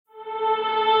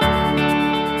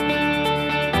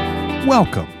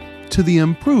Welcome to the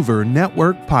Improver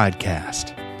Network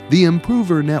podcast. The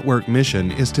Improver Network mission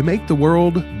is to make the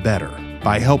world better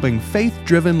by helping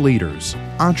faith-driven leaders,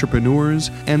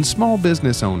 entrepreneurs, and small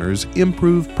business owners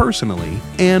improve personally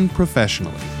and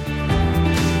professionally.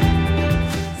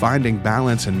 Finding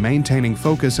balance and maintaining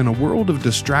focus in a world of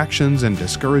distractions and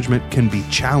discouragement can be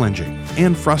challenging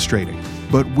and frustrating,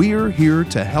 but we're here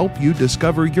to help you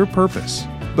discover your purpose,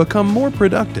 become more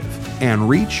productive, and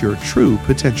reach your true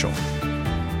potential.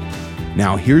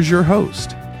 Now here's your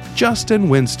host, Justin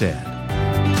Winstead.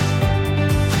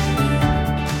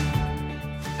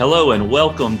 Hello and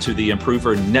welcome to the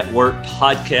Improver Network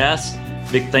podcast.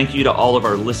 Big thank you to all of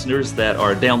our listeners that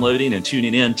are downloading and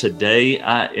tuning in today.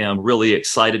 I am really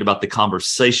excited about the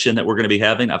conversation that we're going to be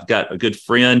having. I've got a good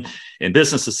friend and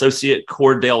business associate,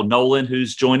 Kordell Nolan,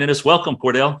 who's joining us. Welcome,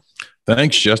 Kordell.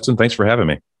 Thanks, Justin. Thanks for having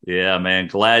me. Yeah, man.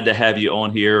 Glad to have you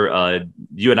on here.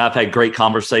 You and I have had great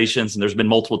conversations, and there's been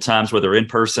multiple times, whether in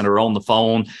person or on the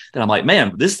phone, that I'm like,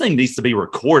 man, this thing needs to be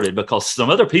recorded because some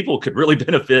other people could really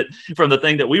benefit from the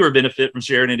thing that we were benefit from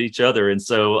sharing it each other. And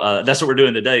so that's what we're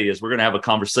doing today is we're going to have a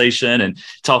conversation and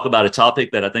talk about a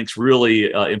topic that I think is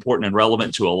really important and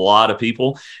relevant to a lot of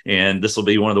people. And this will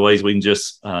be one of the ways we can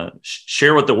just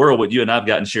share with the world what you and I've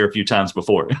gotten to share a few times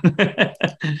before.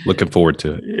 Looking forward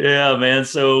to it. Yeah, man.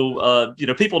 So,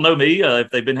 people know me if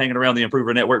they've been hanging around the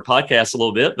Improver Network podcast a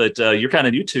little bit, but you're kind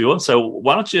of new to them. So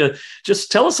why don't you just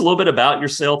tell us a little bit about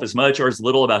yourself, as much or as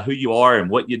little about who you are and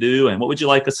what you do, and what would you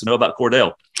like us to know about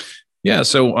Kordell? Yeah,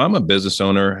 so I'm a business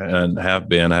owner and I have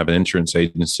an insurance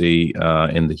agency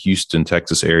in the Houston,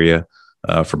 Texas area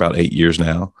for about 8 years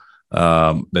now.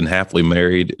 Been happily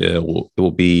married. It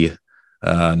will be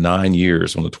 9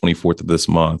 years on the 24th of this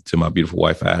month to my beautiful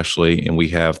wife, Ashley, and we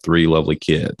have 3 lovely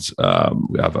kids.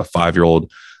 We have a 5-year-old.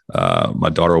 My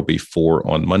daughter will be 4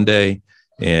 on Monday,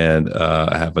 and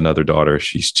I have another daughter.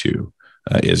 She's 2,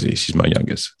 Izzy. She's my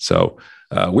youngest. So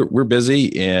we're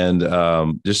busy and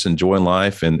just enjoying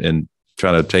life and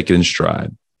trying to take it in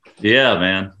stride. Yeah,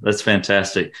 man. That's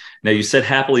fantastic. Now, you said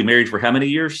happily married for how many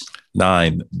years?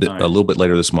 9, a little bit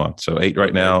later this month. So 8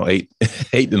 right now, 8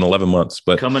 and 11 months.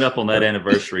 But coming up on that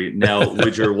anniversary. Now,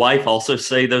 would your wife also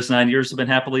say those 9 years have been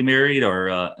happily married,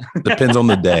 or? Depends on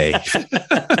the day.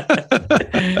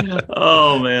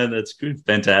 Oh, man, that's good.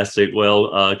 Fantastic.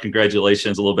 Well,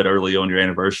 congratulations a little bit early on your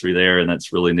anniversary there. And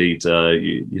that's really neat,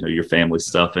 your family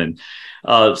stuff. And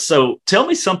so tell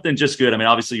me something just good. I mean,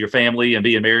 obviously your family and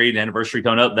being married, anniversary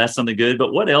coming up, that's something good.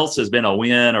 But what else has been a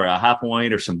win or a high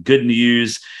point or some good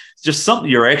news? Just something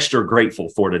you're extra grateful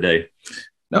for today.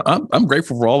 No, I'm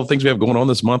grateful for all the things we have going on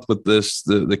this month with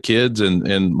the kids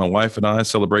and my wife and I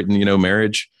celebrating,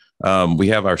 marriage. We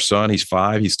have our son. He's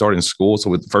 5. He's starting school.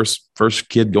 So with the first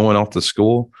kid going off to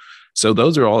school. So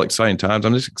those are all exciting times.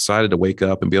 I'm just excited to wake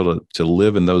up and be able to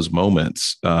live in those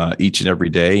moments each and every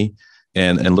day.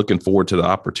 And looking forward to the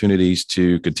opportunities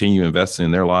to continue investing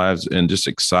in their lives, and just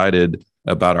excited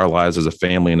about our lives as a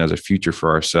family and as a future for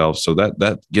ourselves. So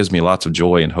that gives me lots of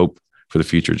joy and hope for the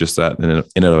future, just that in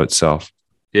and of itself.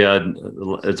 Yeah.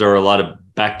 Is there a lot of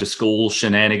back to school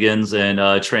shenanigans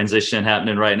and transition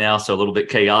happening right now? So a little bit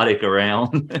chaotic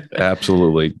around.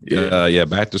 Absolutely. Yeah.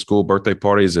 Back to school, birthday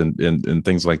parties and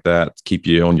things like that keep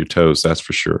you on your toes. That's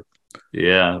for sure.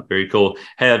 Yeah, very cool.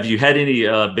 Have you had any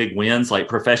big wins, like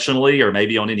professionally, or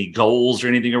maybe on any goals or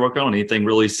anything you're working on? Anything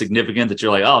really significant that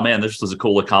you're like, oh man, this was a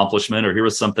cool accomplishment, or here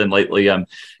was something lately I'm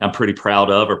pretty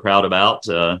proud of or proud about?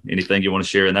 Anything you want to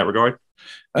share in that regard?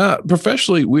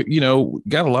 Professionally, we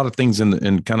got a lot of things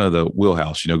in kind of the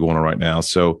wheelhouse, going on right now.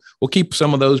 So we'll keep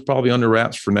some of those probably under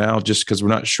wraps for now, just because we're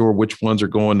not sure which ones are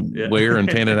going where and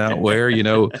panning out where.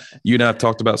 You and I have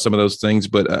talked about some of those things,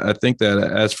 but I think that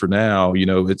as for now,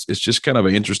 it's just kind of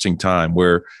an interesting time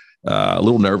where a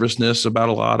little nervousness about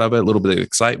a lot of it, a little bit of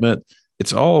excitement.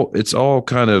 It's all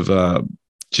kind of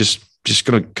just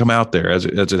going to come out there as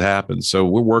it happens. So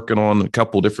we're working on a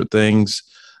couple different things.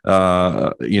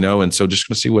 And so just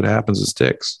going to see what happens and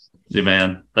sticks. Yeah,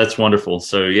 man, that's wonderful.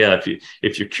 So yeah,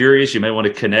 if you're curious, you may want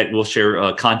to connect. We'll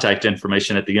share contact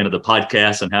information at the end of the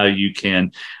podcast and how you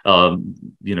can,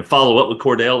 follow up with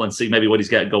Kordell and see maybe what he's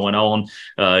got going on,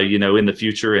 in the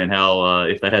future, and how,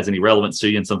 if that has any relevance to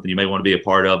you and something you may want to be a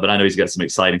part of. But I know he's got some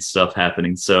exciting stuff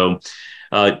happening. So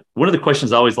one of the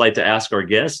questions I always like to ask our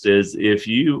guests is, if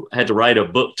you had to write a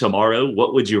book tomorrow,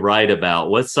 what would you write about?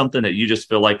 What's something that you just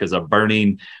feel like is a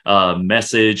burning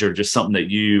message, or just something that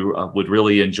you would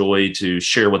really enjoy to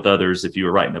share with others if you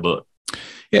were writing a book?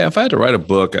 Yeah, if I had to write a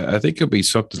book, I think it'd be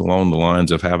something along the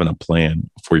lines of having a plan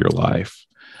for your life,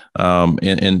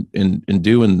 and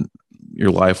doing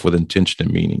your life with intention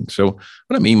and meaning. So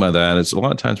what I mean by that is a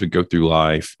lot of times we go through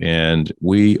life and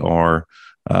we are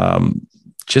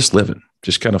just living,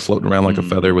 just kind of floating around like a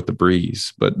feather with the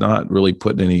breeze, but not really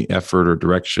putting any effort or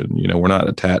direction. We're not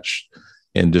attached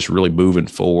and just really moving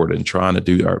forward and trying to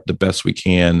do the best we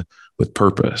can with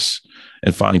purpose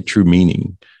and finding true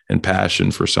meaning and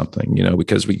passion for something,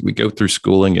 because we go through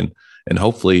schooling and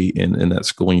hopefully in that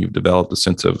schooling, you've developed a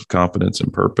sense of confidence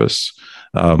and purpose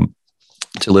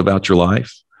to live out your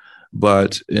life.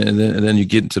 And then you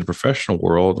get into the professional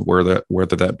world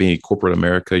whether that be corporate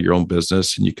America, your own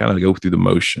business, and you kind of go through the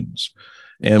motions.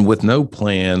 And with no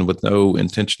plan, with no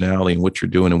intentionality in what you're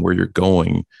doing and where you're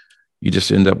going, you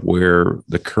just end up where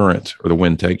the current or the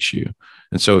wind takes you.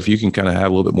 And so if you can kind of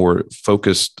have a little bit more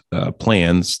focused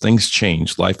plans, things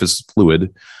change. Life is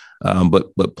fluid,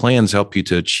 but plans help you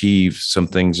to achieve some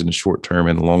things in the short term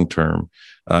and long term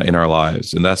in our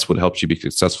lives. And that's what helps you be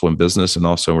successful in business and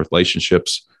also in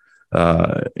relationships,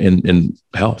 in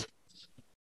health.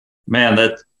 Man,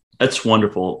 that's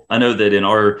wonderful. I know that in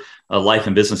our life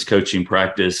and business coaching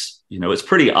practice, it's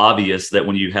pretty obvious that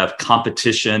when you have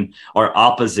competition or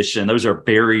opposition, those are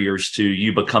barriers to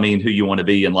you becoming who you want to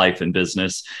be in life and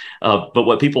business. But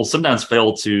what people sometimes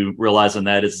fail to realize in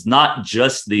that is not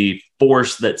just the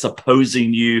force that's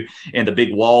opposing you and the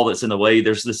big wall that's in the way.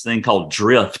 There's this thing called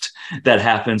drift that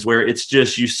happens where it's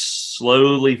just you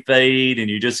slowly fade and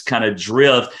you just kind of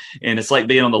drift. And it's like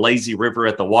being on the lazy river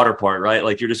at the water park, right?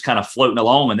 Like you're just kind of floating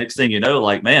along. And next thing you know,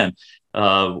 like, man,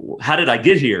 how did I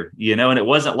get here? And it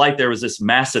wasn't like there was this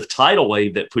massive tidal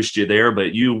wave that pushed you there,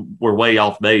 but you were way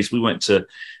off base. We went to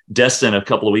Destin a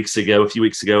few weeks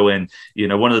ago. And,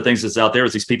 one of the things that's out there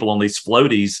is these people on these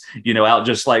floaties, out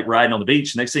just like riding on the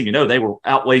beach. Next thing you know, they were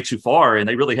out way too far and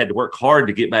they really had to work hard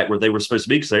to get back where they were supposed to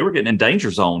be because they were getting in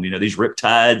danger zone, these rip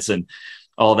tides and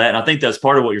all that. And I think that's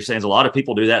part of what you're saying is a lot of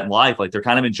people do that in life. Like they're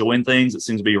kind of enjoying things that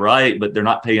seems to be right, but they're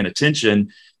not paying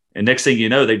attention. And next thing you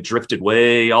know, they've drifted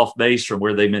way off base from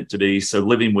where they meant to be. So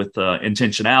living with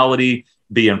intentionality,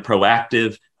 being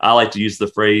proactive. I like to use the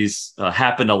phrase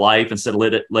happen to life instead of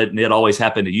letting it always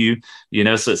happen to you.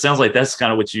 So it sounds like that's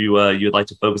kind of what you'd like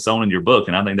to focus on in your book.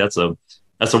 And I think that's a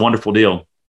wonderful deal.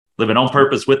 Living on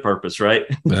purpose with purpose, right?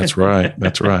 That's right.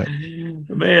 That's right.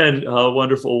 Man,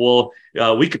 wonderful.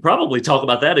 Well, we could probably talk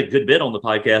about that a good bit on the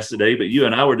podcast today, but you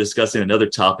and I were discussing another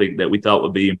topic that we thought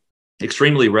would be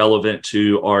extremely relevant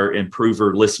to our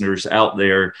improver listeners out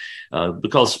there,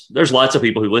 because there's lots of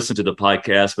people who listen to the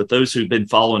podcast, but those who've been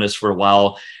following us for a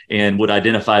while and would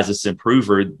identify as this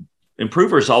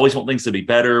improvers always want things to be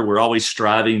better. We're always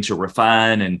striving to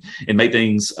refine and make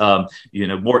things,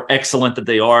 more excellent than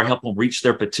they are, help them reach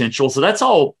their potential. So that's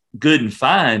all good and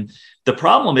fine. The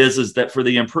problem is that for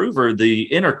the improver, the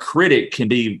inner critic can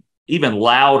be even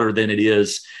louder than it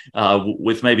is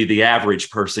with maybe the average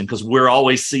person, because we're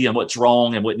always seeing what's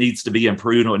wrong and what needs to be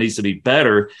improved and what needs to be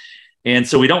better. And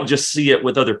so we don't just see it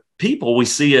with other people, we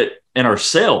see it in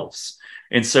ourselves.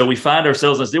 And so we find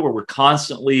ourselves in this deal where we're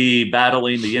constantly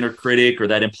battling the inner critic or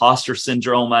that imposter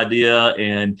syndrome idea,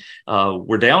 and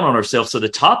we're down on ourselves. So the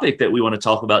topic that we want to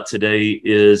talk about today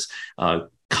is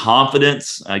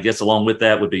confidence. I guess along with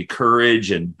that would be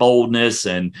courage and boldness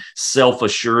and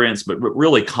self-assurance, but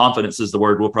really confidence is the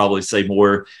word we'll probably say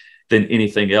more than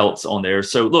anything else on there.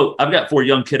 So look, I've got 4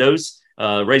 young kiddos,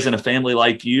 raising a family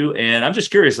like you. And I'm just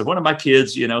curious if one of my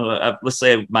kids, let's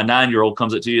say my 9-year-old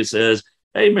comes up to you and says,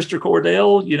 "Hey, Mr.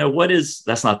 Kordell, what is,"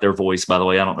 that's not their voice, by the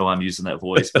way. I don't know why I'm using that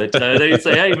voice, but they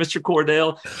say, "Hey, Mr.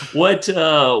 Kordell,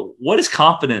 what does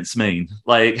confidence mean?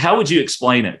 Like, how would you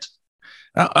explain it?"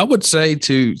 I would say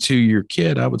to your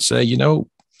kid, I would say, you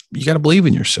got to believe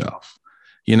in yourself,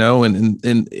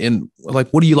 and like,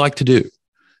 what do you like to do?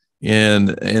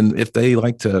 And if they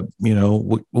like to,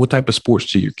 what type of sports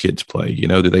do your kids play?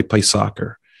 Do they play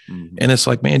soccer? Mm-hmm. And it's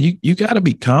like, man, you got to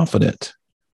be confident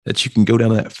that you can go down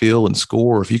to that field and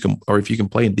score. Or if you can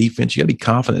play in defense, you got to be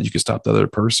confident you can stop the other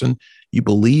person. You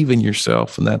believe in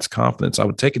yourself, and that's confidence. I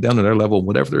would take it down to their level,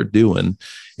 whatever they're doing,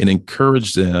 and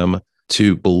encourage them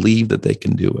to believe that they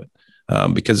can do it.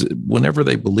 Because whenever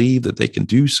they believe that they can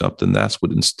do something, that's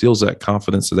what instills that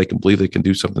confidence that they can believe they can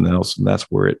do something else. And that's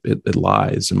where it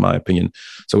lies, in my opinion.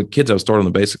 So with kids, I would start on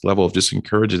the basic level of just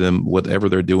encouraging them, whatever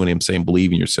they're doing, I'm saying,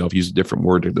 believe in yourself, use a different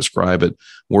word to describe it,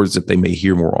 words that they may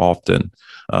hear more often,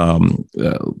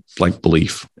 like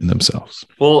belief in themselves.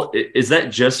 Well, is that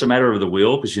just a matter of the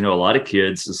will? Because, a lot of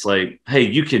kids, it's like, hey,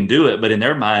 you can do it. But in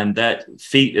their mind, that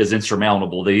feat is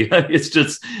insurmountable. It's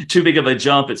just too big of a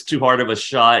jump. It's too hard of a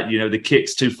shot. The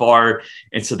kick's too far.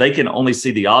 And so they can only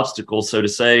see the obstacle. So to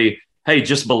say, hey,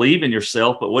 just believe in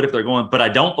yourself. But what if they're going, but I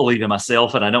don't believe in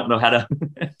myself and I don't know how to,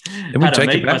 And we take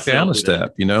it back down a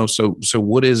step, So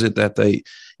what is it that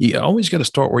you always got to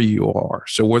start where you are.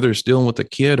 So whether it's dealing with a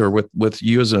kid or with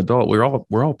you as an adult, we're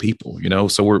all people,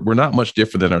 so we're not much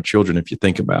different than our children if you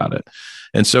think about it.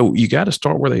 And so you got to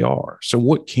start where they are. So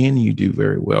what can you do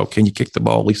very well? Can you kick the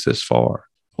ball at least this far?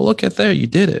 Well, look at there, you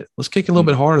did it. Let's kick a little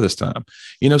bit harder this time.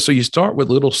 So you start with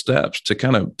little steps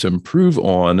to improve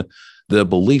on the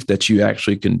belief that you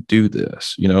actually can do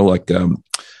this,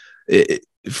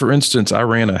 for instance, I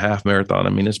ran a half marathon.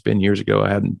 I mean, it's been years ago. I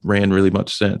hadn't ran really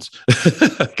much since.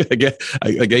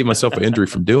 I gave myself an injury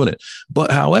from doing it.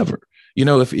 But however,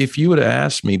 if you would have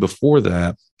asked me before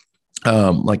that,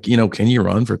 can you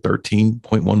run for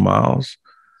 13.1 miles?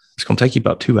 It's going to take you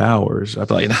about 2 hours. I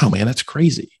thought, no, man, that's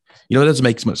crazy. It doesn't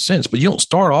make much sense, but you don't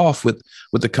start off with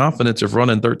the confidence of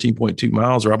running 13.2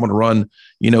 miles, or I'm going to run,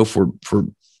 for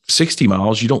 60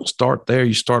 miles. You don't start there.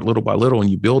 You start little by little and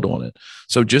you build on it.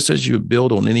 So just as you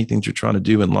build on anything you're trying to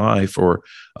do in life or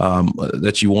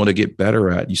that you want to get better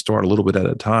at, you start a little bit at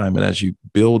a time. And as you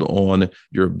build on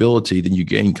your ability, then you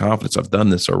gain confidence. I've done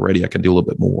this already. I can do a little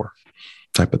bit more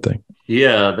type of thing.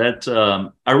 Yeah,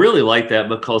 that I really like that,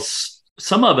 because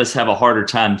some of us have a harder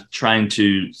time trying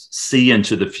to see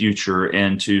into the future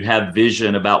and to have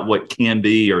vision about what can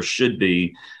be or should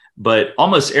be. But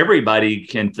almost everybody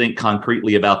can think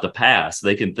concretely about the past.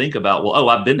 They can think about, well,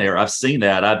 I've been there. I've seen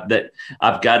that.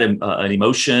 I've got an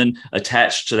emotion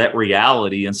attached to that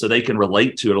reality. And so they can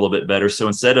relate to it a little bit better. So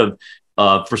instead of,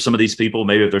 for some of these people,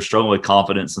 maybe if they're struggling with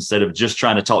confidence, instead of just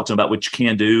trying to talk to them about what you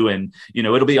can do and,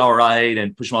 it'll be all right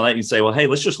and push them on that, you can say, well, hey,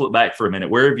 let's just look back for a minute.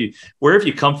 Where have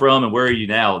you come from and where are you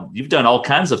now? You've done all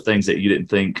kinds of things that you didn't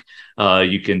think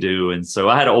you can do. And so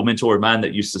I had an old mentor of mine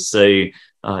that used to say,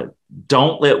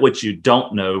 don't let what you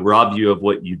don't know rob you of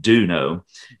what you do know.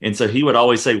 And so he would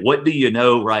always say, what do you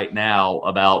know right now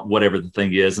about whatever the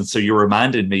thing is? And so you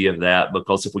reminded me of that,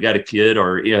 because if we got a kid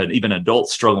or even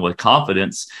adults struggling with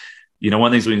confidence, one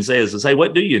of the things we can say is, hey,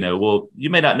 what do you know? Well,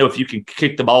 you may not know if you can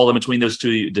kick the ball in between those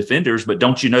two defenders, but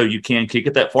don't you know you can kick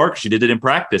it that far because you did it in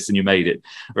practice and you made it,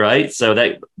 right? So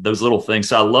those little things.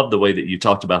 So I love the way that you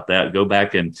talked about that. Go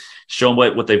back and show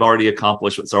them what they've already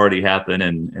accomplished, what's already happened,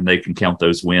 and they can count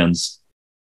those wins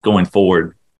going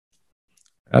forward.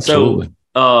 Absolutely.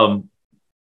 So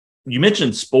you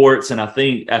mentioned sports, and I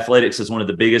think athletics is one of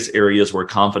the biggest areas where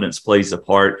confidence plays a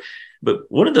part. But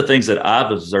one of the things that I've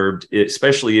observed,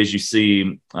 especially as you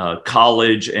see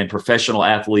college and professional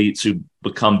athletes who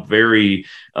become very,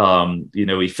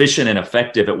 efficient and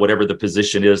effective at whatever the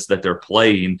position is that they're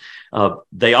playing,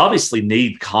 they obviously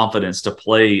need confidence to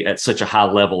play at such a high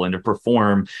level and to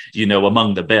perform,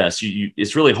 among the best.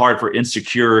 It's really hard for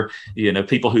insecure,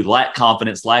 people who lack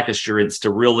confidence, lack assurance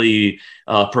to really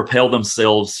propel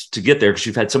themselves to get there, because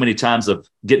you've had so many times of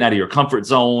getting out of your comfort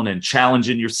zone and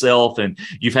challenging yourself, and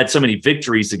you've had so many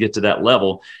victories to get to that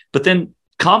level. But then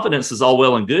confidence is all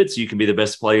well and good, so you can be the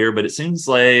best player, but it seems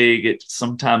like it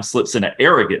sometimes slips into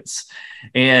arrogance.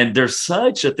 And there's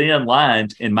such a thin line,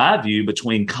 in my view,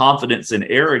 between confidence and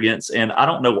arrogance. And I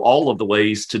don't know all of the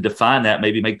ways to define that,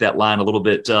 maybe make that line a little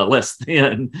bit less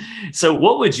thin. So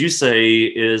what would you say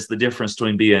is the difference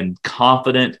between being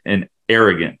confident and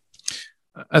arrogant?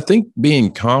 I think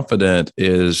being confident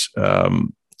is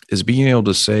being able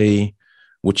to say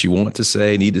what you want to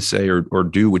say, need to say, or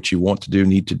do what you want to do,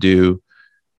 need to do,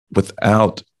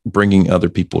 without bringing other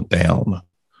people down,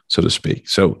 so to speak.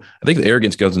 So I think the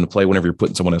arrogance goes into play whenever you're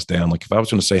putting someone else down. Like if I was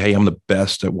going to say, hey, I'm the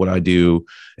best at what I do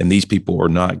and these people are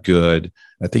not good,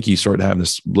 I think you start having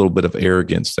this little bit of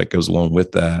arrogance that goes along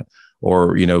with that.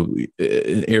 Or,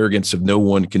 an arrogance of no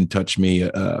one can touch me.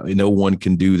 No one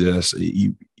can do this.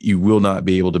 You will not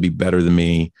be able to be better than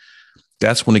me.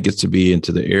 That's when it gets to be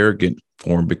into the arrogant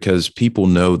form, because people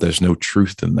know there's no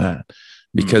truth in that.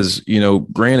 Because,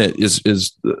 granted is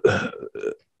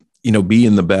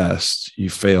being the best,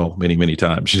 you fail many, many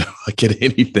times, like at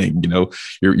anything,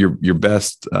 your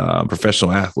best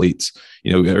professional athletes,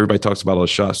 everybody talks about all the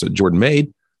shots that Jordan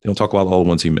made. They don't talk about all the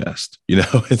ones he missed,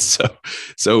 and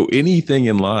so anything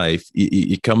in life,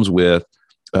 it comes with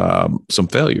some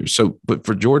failures. So, but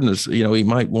for Jordan, he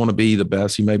might want to be the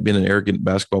best. He might have been an arrogant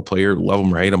basketball player, love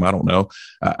him or hate him. I don't know.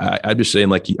 I'm just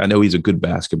saying, I know he's a good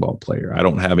basketball player. I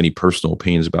don't have any personal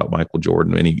opinions about Michael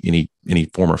Jordan, any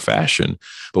form or fashion.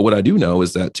 But what I do know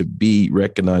is that to be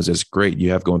recognized as great,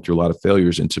 you have gone through a lot of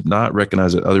failures, and to not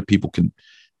recognize that other people can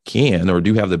or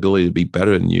do have the ability to be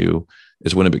better than you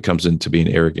is when it becomes into being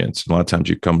arrogance. And a lot of times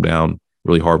you come down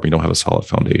really hard when you don't have a solid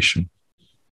foundation.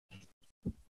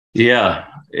 Yeah.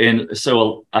 And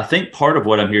so I think part of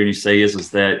what I'm hearing you say is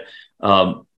that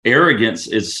arrogance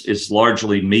is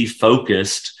largely me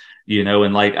focused,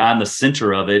 and like I'm the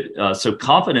center of it. So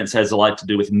confidence has a lot to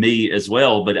do with me as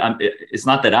well, but it's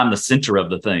not that I'm the center of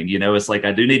the thing. It's like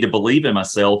I do need to believe in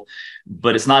myself,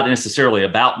 but it's not necessarily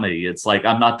about me. It's like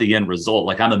I'm not the end result.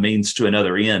 Like I'm a means to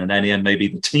another end, and that end may be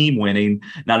the team winning,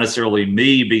 not necessarily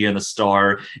me being the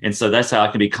star. And so that's how I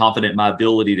can be confident in my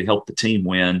ability to help the team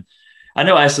win. I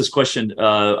know I asked this question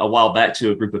a while back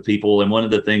to a group of people, and one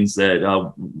of the things that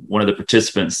one of the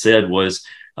participants said was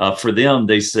for them,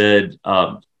 they said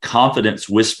confidence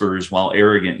whispers while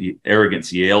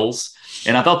arrogance yells.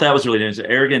 And I thought that was really interesting.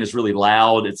 Arrogant is really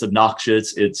loud. It's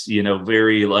obnoxious. It's,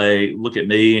 very like, look at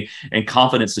me. And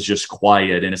confidence is just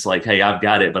quiet. And it's like, hey, I've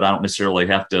got it, but I don't necessarily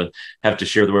have to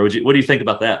share the word. What do you think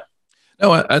about that?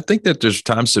 No, I think that there's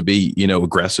times to be,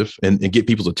 aggressive and get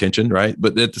people's attention, right?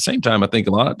 But at the same time, I think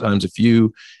a lot of times if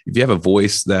you have a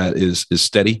voice that is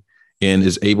steady and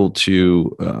is able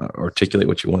to articulate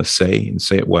what you want to say and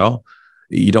say it well,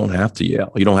 you don't have to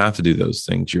yell. You don't have to do those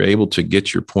things. You're able to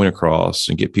get your point across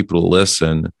and get people to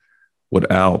listen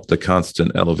without the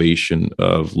constant elevation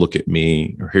of "look at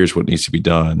me" or "here's what needs to be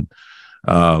done."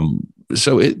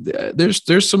 So there's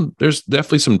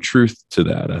definitely some truth to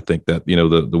that. I think that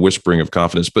the whispering of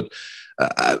confidence, but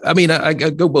I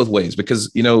go both ways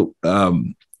because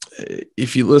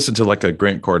if you listen to like a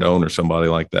Grant Cardone or somebody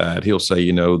like that, he'll say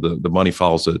the money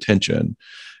follows the attention.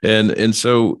 And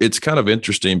so it's kind of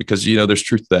interesting because, there's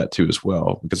truth to that too, as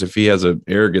well, because if he has an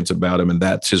arrogance about him and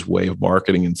that's his way of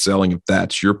marketing and selling, if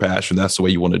that's your passion, that's the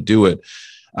way you want to do it.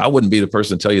 I wouldn't be the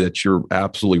person to tell you that you're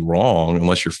absolutely wrong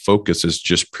unless your focus is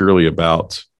just purely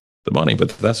about the money, but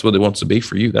if that's what it wants to be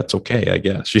for you, that's okay, I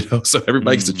guess, so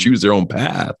everybody gets to choose their own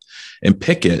path and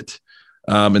pick it.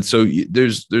 And so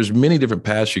there's many different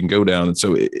paths you can go down. And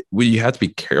so what you have to be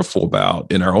careful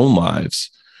about in our own lives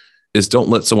is don't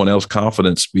let someone else's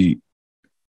confidence be,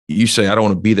 you say, I don't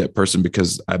want to be that person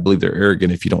because I believe they're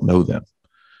arrogant if you don't know them,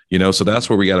 so that's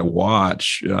where we got to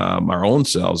watch our own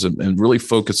selves and really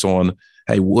focus on,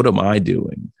 hey, what am I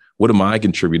doing? What am I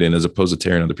contributing as opposed to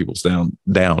tearing other people's down,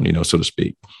 so to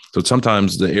speak. So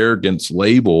sometimes the arrogance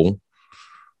label,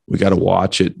 we got to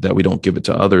watch it that we don't give it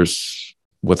to others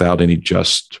without any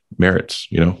just merits,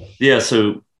 Yeah.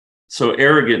 So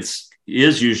arrogance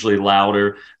is usually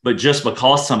louder, but just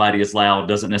because somebody is loud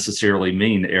doesn't necessarily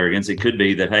mean arrogance. It could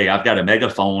be that, hey, I've got a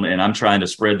megaphone and I'm trying to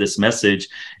spread this message,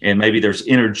 and maybe there's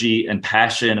energy and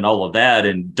passion and all of that.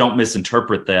 And don't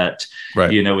misinterpret that,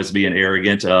 right, as being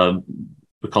arrogant.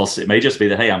 Because it may just be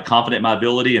that, hey, I'm confident in my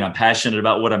ability and I'm passionate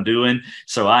about what I'm doing.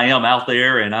 So I am out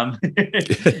there and I'm,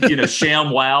 sham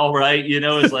wow, right?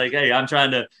 It's like, hey, I'm trying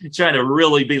to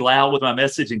really be loud with my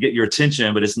message and get your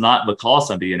attention, but it's not because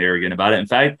I'm being arrogant about it. In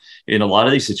fact, in a lot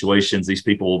of these situations, these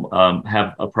people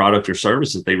have a product or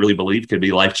service that they really believe could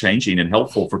be life-changing and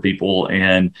helpful for people.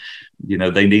 And,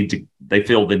 they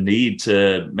feel the need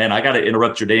to, man, I got to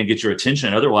interrupt your day and get your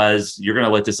attention. Otherwise, you're going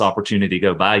to let this opportunity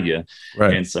go by you.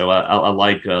 Right. And so I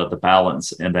like the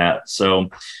balance in that.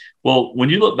 So, well, when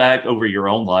you look back over your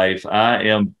own life, I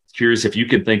am curious if you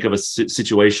can think of a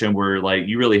situation where like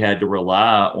you really had to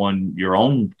rely on your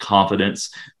own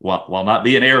confidence while not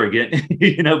being arrogant,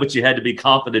 but you had to be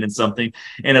confident in something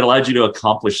and it allowed you to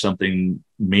accomplish something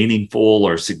meaningful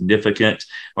or significant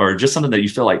or just something that you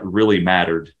feel like really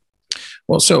mattered.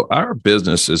 Well, so our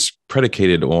business is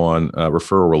predicated on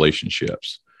referral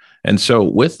relationships. And so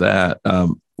with that,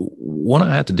 what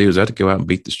I had to do is I had to go out and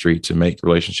beat the streets and make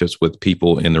relationships with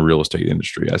people in the real estate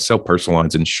industry. I sell personal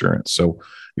lines insurance. So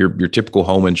your typical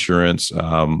home insurance,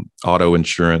 auto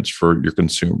insurance for your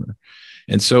consumer.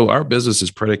 And so our business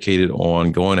is predicated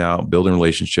on going out, building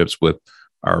relationships with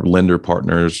our lender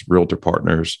partners, realtor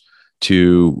partners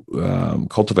to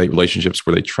cultivate relationships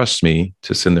where they trust me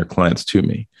to send their clients to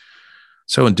me.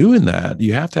 So in doing that,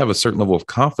 you have to have a certain level of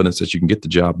confidence that you can get the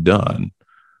job done,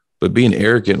 but being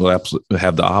arrogant will absolutely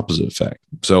have the opposite effect.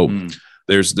 So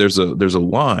there's a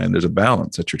line, there's a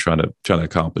balance that you're trying to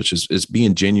accomplish. Is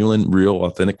being genuine, real,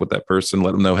 authentic with that person.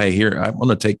 Let them know, hey, here, I'm going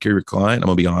to take care of your client. I'm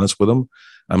going to be honest with them.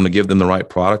 I'm going to give them the right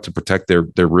product to protect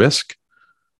their risk.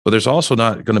 But there's also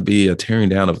not going to be a tearing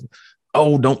down of,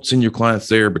 oh, don't send your clients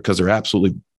there because they're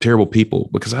absolutely terrible people.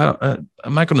 Because I'm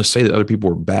not going to say that other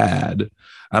people are bad.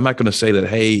 I'm not going to say that,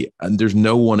 hey, there's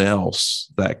no one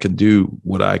else that can do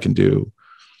what I can do.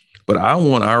 But I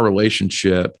want our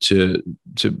relationship to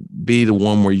be the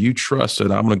one where you trust that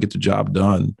I'm going to get the job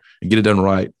done and get it done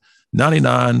right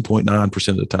 99.9%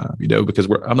 of the time, because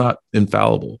I'm not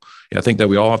infallible. I think that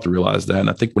we all have to realize that. And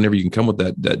I think whenever you can come with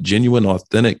that genuine,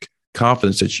 authentic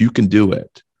confidence that you can do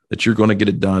it, that you're going to get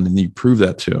it done, and you prove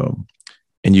that to them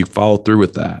and you follow through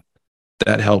with that,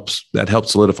 that helps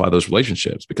solidify those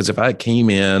relationships. Because if I came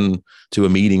in to a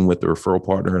meeting with the referral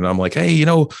partner and I'm like, hey,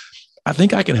 I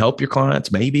think I can help your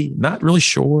clients, maybe, not really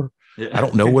sure. Yeah. I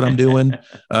don't know what I'm doing.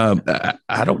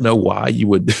 I don't know why you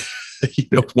would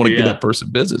want to give that person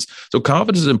business. So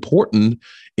confidence is important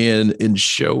in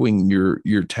showing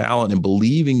your talent and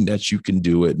believing that you can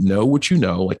do it. Know what you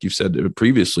know, like you said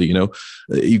previously.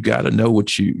 You got to know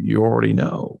what you already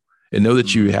know, and know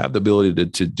that you have the ability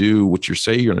to do what you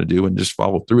say you're going to do, and just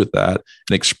follow through with that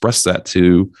and express that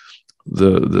to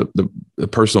the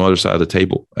person on the other side of the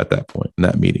table at that point in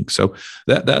that meeting. So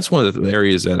that's one of the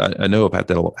areas that I know I've had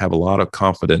to have a lot of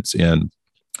confidence in,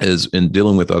 is in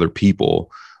dealing with other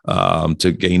people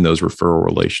to gain those referral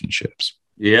relationships.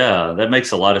 Yeah, that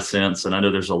makes a lot of sense. And I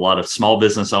know there's a lot of small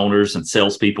business owners and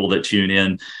salespeople that tune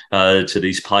in to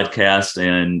these podcasts.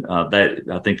 And that,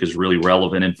 I think, is really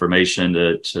relevant information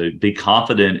to be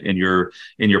confident in your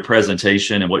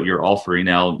presentation and what you're offering.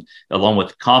 Now, along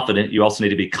with confident, you also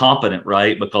need to be competent,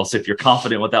 right? Because if you're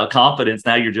confident without confidence,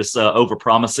 now you're just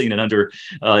over-promising and under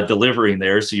delivering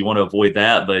there. So you want to avoid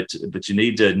that. But you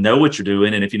need to know what you're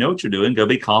doing. And if you know what you're doing, go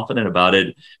be confident about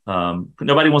it.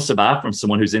 Nobody wants to buy from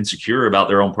someone who's insecure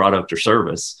about their own product or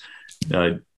service.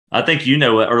 I think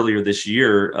earlier this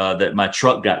year that my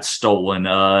truck got stolen.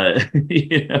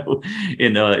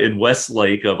 In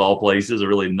Westlake, of all places, a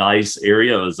really nice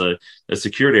area. It was a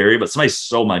secured area, but somebody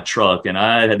stole my truck, and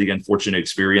I had the unfortunate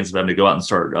experience of having to go out and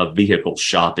start vehicle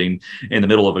shopping in the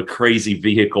middle of a crazy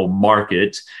vehicle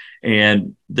market.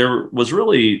 And there was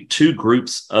really two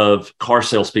groups of car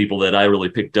salespeople that I really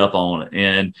picked up on.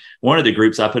 And one of the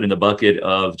groups I put in the bucket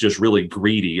of just really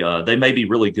greedy. They may be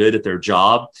really good at their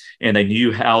job, and they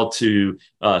knew how to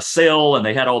sell, and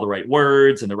they had all the right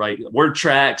words and the right word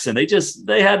tracks, and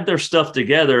they had their stuff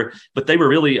together, but they were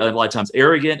really a lot of times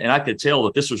arrogant. And I could tell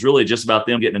that this was really just about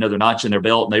them getting another notch in their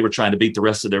belt, and they were trying to beat the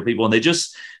rest of their people. And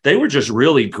they were just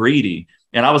really greedy.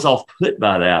 And I was off put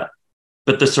by that.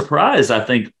 But the surprise, I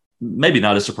think, maybe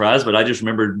not a surprise, but I just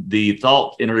remembered the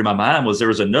thought entering my mind was there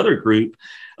was another group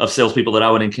of salespeople that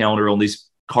I would encounter on these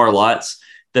car lots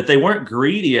that they weren't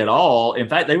greedy at all. In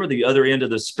fact, they were the other end of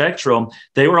the spectrum.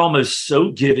 They were almost so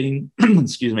giving,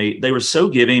 excuse me, they were so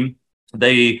giving.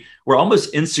 They were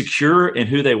almost insecure in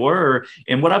who they were.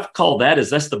 And what I've called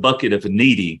that's the bucket of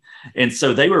needy. And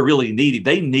so they were really needy.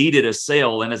 They needed a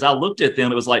sale. And as I looked at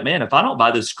them, it was like, man, if I don't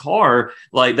buy this car,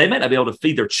 like they might not be able to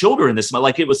feed their children this month.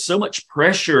 Like it was so much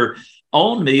pressure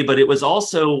on me, but it was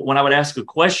also when I would ask a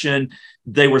question,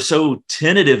 they were so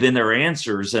tentative in their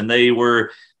answers, and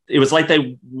it was like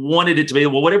they wanted it to be,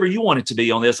 well, whatever you want it to be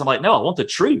on this. I'm like, no, I want the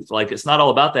truth. Like, it's not all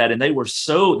about that. And they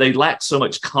lacked so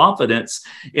much confidence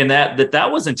in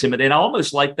that was intimidating. I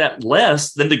almost like that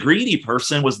less than the greedy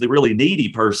person was the really needy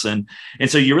person.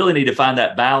 And so you really need to find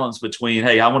that balance between,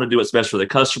 hey, I want to do what's best for the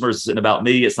customers. It's not about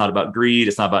me. It's not about greed.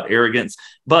 It's not about arrogance,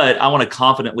 but I want to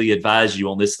confidently advise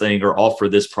you on this thing or offer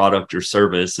this product or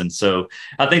service. And so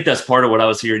I think that's part of what I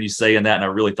was hearing you say in that. And I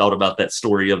really thought about that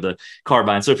story of the car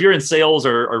buying. So if you're in sales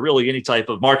or really any type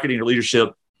of marketing or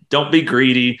leadership, don't be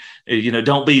greedy,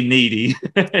 don't be needy,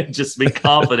 just be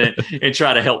confident and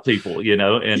try to help people,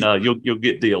 and you'll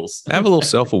get deals. Have a little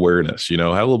self-awareness, have a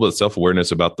little bit of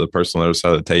self-awareness about the person on the other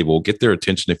side of the table. Get their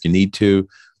attention if you need to,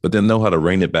 but then know how to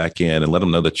rein it back in and let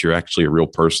them know that you're actually a real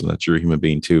person, that you're a human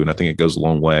being too. And I think it goes a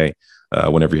long way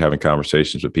whenever you're having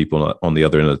conversations with people on the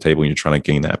other end of the table and you're trying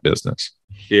to gain that business.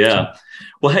 Yeah.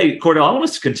 Well, hey, Kordell, I want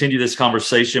us to continue this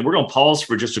conversation. We're going to pause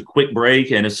for just a quick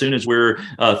break. And as soon as we're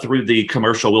through the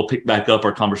commercial, we'll pick back up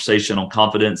our conversation on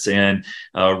confidence, and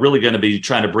really going to be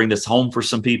trying to bring this home for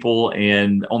some people.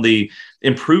 And on the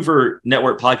Improver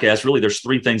Network podcast, really, there's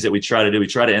three things that we try to do. We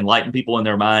try to enlighten people in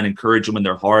their mind, encourage them in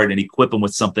their heart, and equip them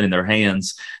with something in their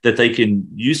hands that they can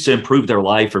use to improve their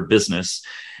life or business.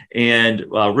 And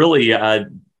really, I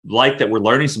like that we're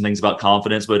learning some things about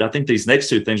confidence, but I think these next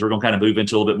two things we're going to kind of move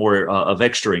into a little bit more of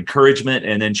extra encouragement,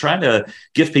 and then trying to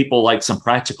give people like some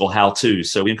practical how-to.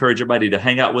 So we encourage everybody to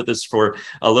hang out with us for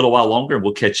a little while longer, and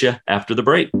we'll catch you after the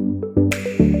break.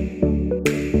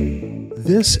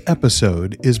 This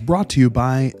episode is brought to you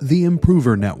by the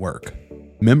Improver Network.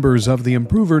 Members of the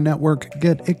Improver Network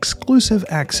get exclusive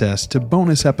access to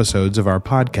bonus episodes of our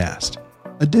podcast.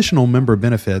 Additional member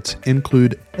benefits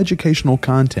include educational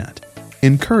content,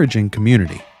 encouraging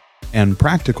community, and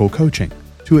practical coaching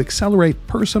to accelerate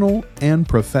personal and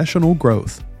professional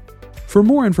growth. For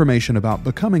more information about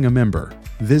becoming a member,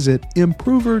 visit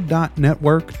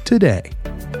improver.network today.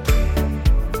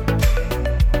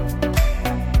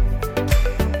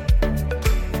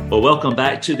 Well, welcome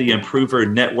back to the Improver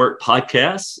Network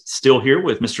podcast. Still here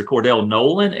with Mr. Kordell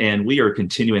Nolan, and we are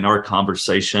continuing our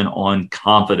conversation on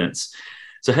confidence.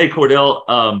 So, hey, Kordell,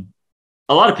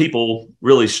 a lot of people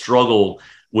really struggle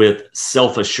with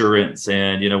self-assurance.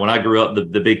 And, when I grew up,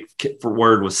 the big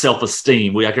word was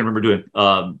self-esteem. I can remember doing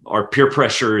our peer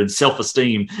pressure and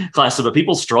self-esteem classes, but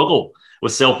people struggle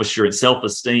with self-assurance,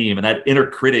 self-esteem, and that inner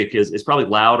critic is probably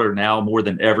louder now more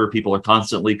than ever. People are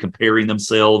constantly comparing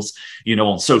themselves,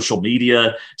 on social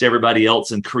media to everybody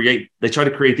else, and they try to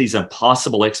create these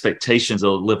impossible expectations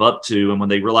they'll live up to. And when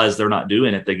they realize they're not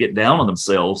doing it, they get down on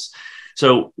themselves.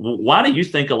 So why do you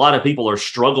think a lot of people are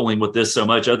struggling with this so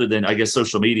much, other than, I guess,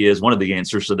 social media is one of the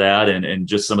answers to that, and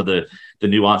just some of the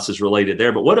nuances related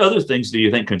there? But what other things do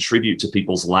you think contribute to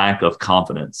people's lack of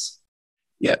confidence?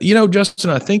 Yeah, Justin,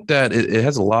 I think that it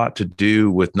has a lot to do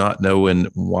with not knowing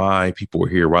why people are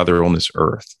here, why they're on this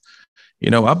earth.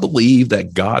 I believe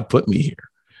that God put me here,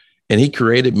 and he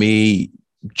created me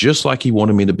just like he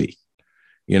wanted me to be.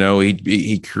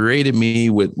 He created me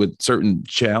with certain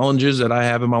challenges that I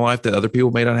have in my life that other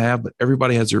people may not have, but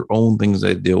everybody has their own things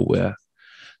they deal with.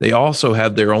 They also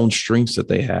have their own strengths that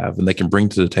they have and they can bring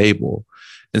to the table.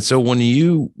 And so when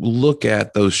you look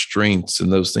at those strengths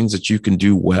and those things that you can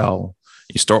do well,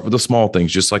 you start with the small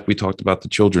things, just like we talked about the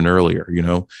children earlier.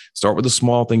 Start with the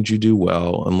small things you do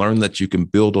well and learn that you can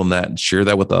build on that and share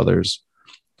that with others.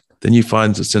 Then you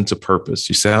find a sense of purpose.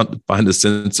 You find a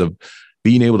sense of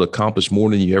being able to accomplish more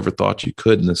than you ever thought you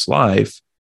could in this life,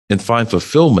 and find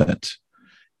fulfillment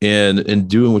in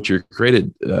doing what you're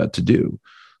created to do.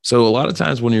 So a lot of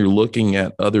times when you're looking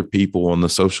at other people on the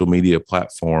social media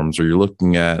platforms, or you're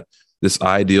looking at this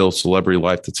ideal celebrity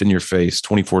life that's in your face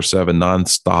 24/7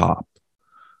 nonstop,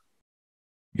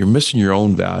 you're missing your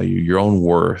own value, your own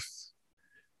worth.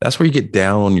 That's where you get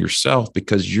down on yourself,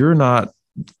 because you're not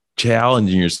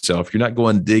challenging yourself. You're not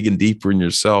going digging deeper in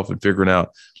yourself and figuring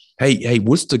out, hey,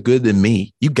 what's the good in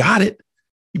me? You got it.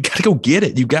 You got to go get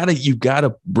it. You got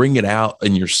to bring it out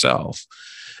in yourself.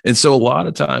 And so a lot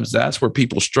of times that's where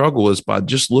people struggle, is by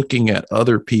just looking at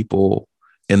other people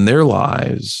in their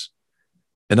lives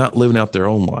and not living out their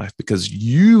own life, because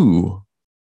you,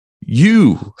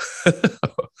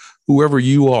 whoever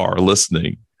you are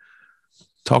listening,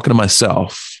 talking to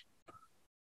myself,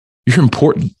 you're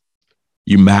important.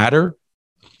 You matter.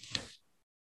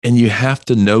 And you have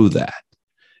to know that.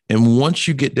 And once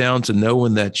you get down to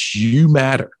knowing that you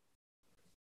matter,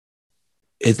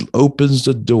 it opens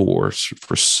the doors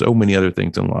for so many other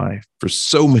things in life, for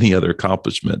so many other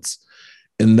accomplishments.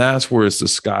 And that's where it's the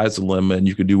sky's the limit, and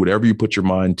you can do whatever you put your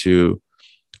mind to.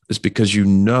 It's because you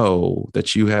know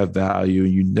that you have value.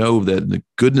 You know that in the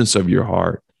goodness of your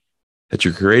heart, that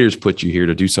your creator's put you here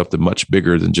to do something much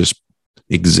bigger than just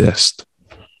exist.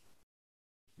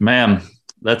 Man,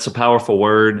 that's a powerful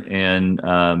word. And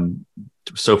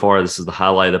so far, this is the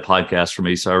highlight of the podcast for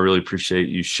me. So I really appreciate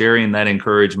you sharing that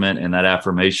encouragement and that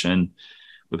affirmation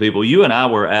with people. You and I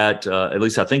were at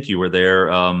least I think you were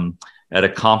there, at a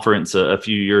conference a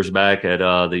few years back at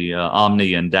the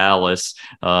Omni in Dallas,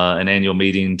 an annual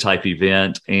meeting type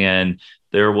event. And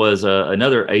there was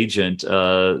another agent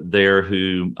there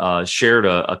who shared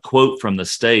a quote from the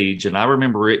stage. And I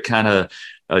remember it kind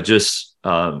of just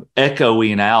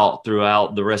echoing out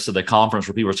throughout the rest of the conference,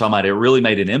 where people were talking about it really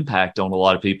made an impact on a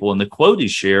lot of people. And the quote he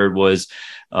shared was,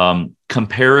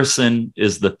 comparison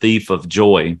is the thief of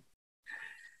joy.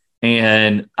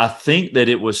 And I think that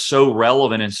it was so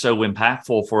relevant and so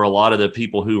impactful for a lot of the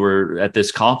people who were at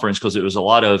this conference, because it was a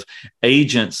lot of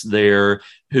agents there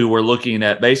who were looking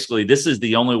at, basically, this is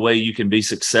the only way you can be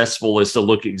successful, is to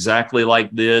look exactly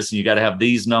like this. And you got to have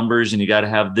these numbers, and you got to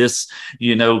have this,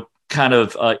 kind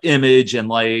of image. And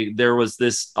like, there was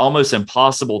this almost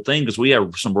impossible thing, because we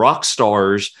have some rock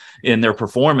stars in their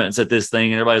performance at this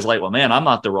thing. And everybody's like, well, man, I'm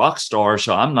not the rock star,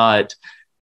 so I'm not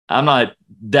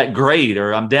that great,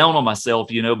 or I'm down on myself,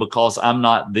 because I'm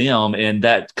not them. And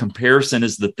that comparison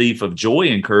is the thief of joy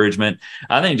encouragement.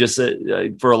 I think just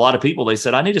for a lot of people, they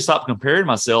said, I need to stop comparing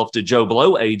myself to Joe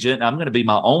Blow agent. I'm going to be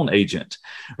my own agent.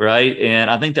 Right. And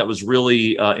I think that was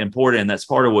really important. And that's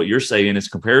part of what you're saying, is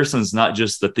comparison is not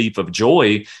just the thief of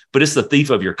joy, but it's the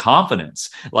thief of your confidence.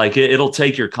 Like it'll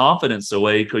take your confidence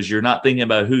away, because you're not thinking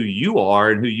about who you are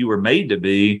and who you were made to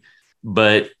be,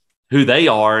 but who they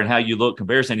are and how you look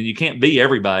comparison. And you can't be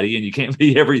everybody, and you can't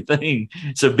be everything.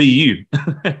 So be you.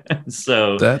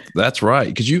 So that's right.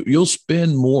 Because you'll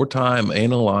spend more time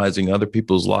analyzing other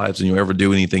people's lives than you ever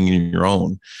do anything in your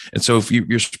own. And so if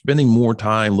you're spending more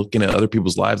time looking at other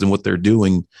people's lives and what they're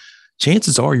doing,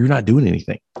 chances are you're not doing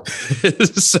anything.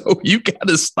 So you got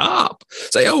to stop.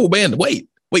 Say, oh man, wait,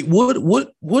 wait,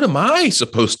 what am I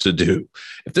supposed to do?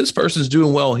 If this person's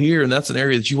doing well here and that's an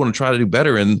area that you want to try to do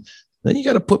better in, then you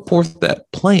got to put forth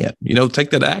that plan,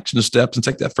 take that action steps and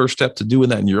take that first step to doing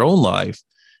that in your own life.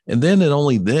 And then and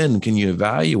only then can you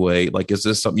evaluate, like, is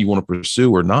this something you want to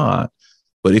pursue or not?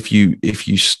 But if you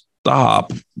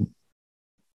stop,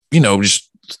 just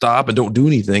stop and don't do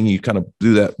anything, you kind of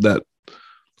do that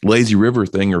lazy river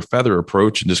thing or feather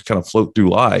approach and just kind of float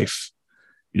through life,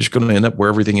 you're just going to end up where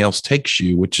everything else takes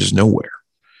you, which is nowhere.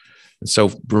 And so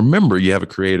remember, you have a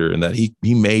creator and that he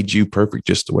made you perfect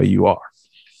just the way you are.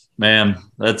 Man,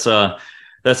 that's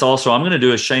also, I'm going to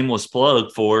do a shameless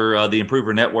plug for the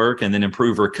Improver Network and then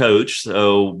Improver Coach.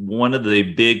 So one of the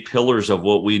big pillars of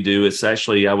what we do, it's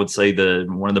actually, I would say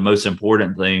one of the most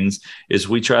important things is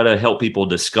we try to help people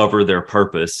discover their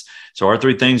purpose. So our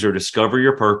 3 things are: discover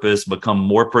your purpose, become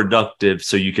more productive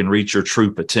so you can reach your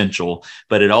true potential.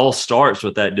 But it all starts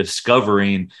with that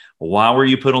discovering, why were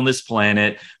you put on this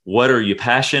planet? What are you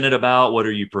passionate about? What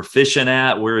are you proficient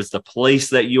at? Where is the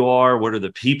place that you are? What are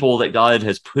the people that God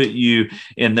has put you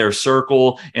in their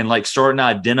circle? And like starting to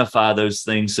identify those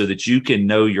things so that you can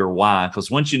know your why. Because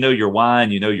once you know your why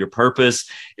and you know your purpose,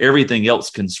 everything else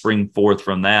can spring forth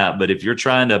from that. But if you're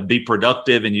trying to be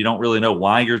productive and you don't really know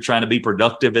why you're trying to be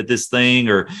productive at this thing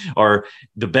or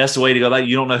the best way to go about it,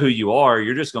 you don't know who you are,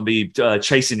 you're just going to be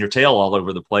chasing your tail all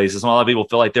over the place. That's why a lot of people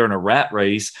feel like they're in a rat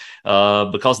race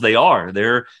because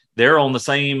they're on the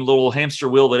same little hamster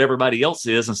wheel that everybody else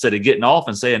is, instead of getting off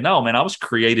and saying, no, man, I was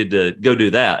created to go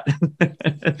do that.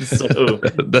 So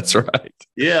that's right.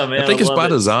 Yeah, man. I think it's by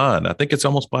design. I think it's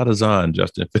almost by design,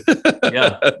 Justin.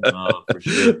 Yeah, for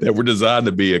sure. That we're designed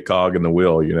to be a cog in the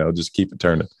wheel, just keep it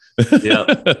turning. Yeah.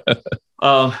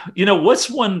 What's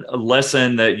one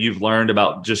lesson that you've learned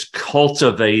about just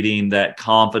cultivating that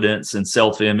confidence and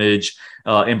self-image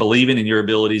and believing in your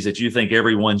abilities that you think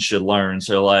everyone should learn?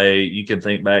 So like you can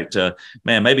think back to,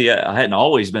 man, maybe I hadn't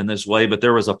always been this way, but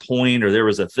there was a point or there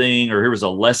was a thing or here was a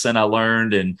lesson I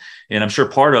learned. And I'm sure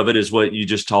part of it is what you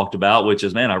just talked about, which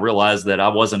is, man, I realized that I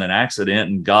wasn't an accident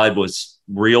and God was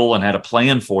real and had a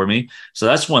plan for me. So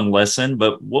that's one lesson.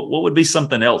 But what would be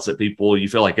something else that you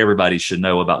feel like everybody should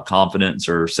know about confidence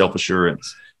or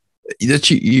self-assurance?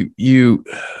 That you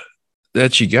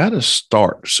got to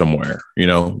start somewhere,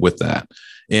 with that.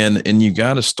 And you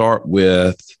got to start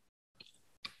with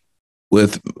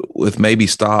maybe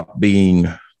stop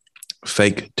being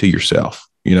fake to yourself,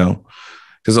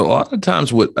 because a lot of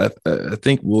times what I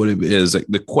think what it is, like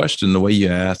the question, the way you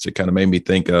asked it kind of made me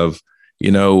think of,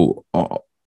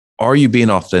 are you being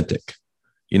authentic?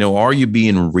 Are you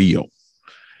being real?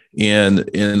 And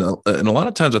a lot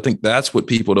of times I think that's what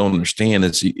people don't understand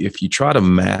is if you try to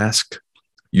mask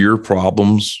your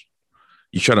problems,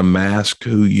 you try to mask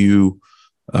who you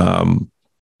are,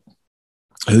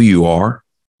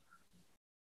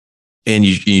 and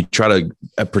you try to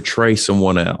portray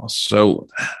someone else. So,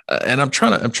 and I'm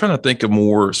trying to think of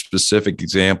more specific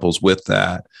examples with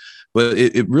that. But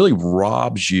it really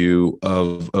robs you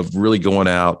of really going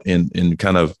out and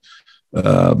kind of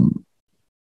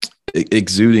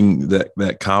exuding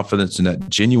that confidence and that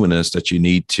genuineness that you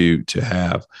need to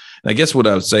have. And I guess what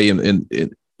I would say, and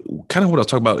kind of what I was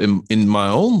talking about in my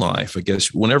own life, I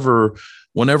guess whenever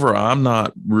I'm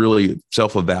not really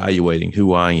self-evaluating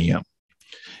who I am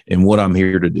and what I'm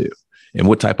here to do and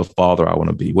what type of father I want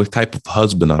to be, what type of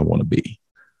husband I want to be,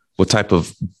 what type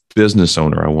of business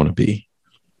owner I want to be.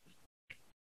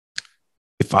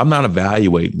 If I'm not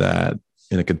evaluating that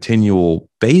in a continual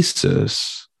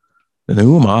basis, then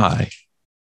who am I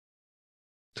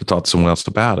to talk to someone else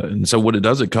about it? And so what it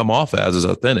doesn't come off as is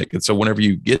authentic. And so whenever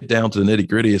you get down to the nitty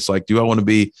gritty, it's like, do I want to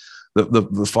be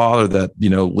the father that,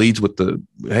 leads with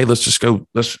hey,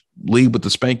 let's lead with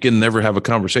the spanking, never have a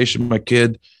conversation with my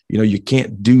kid. You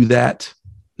can't do that.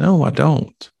 No, I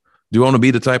don't. Do I want to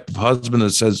be the type of husband that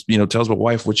says, tells my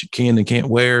wife what she can and can't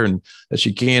wear and that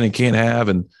she can and can't have,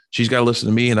 and she's got to listen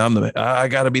to me and I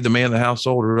got to be the man of the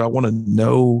household? Or do I want to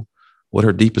know what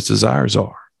her deepest desires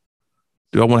are?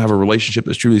 Do I want to have a relationship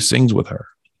that truly sings with her?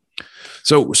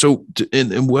 So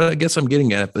and what I guess I'm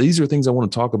getting at, these are things I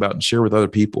want to talk about and share with other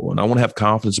people. And I want to have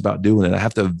confidence about doing it. I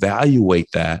have to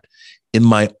evaluate that in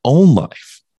my own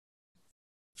life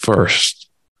first.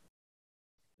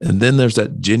 And then there's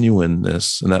that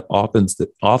genuineness and that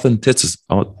authenticity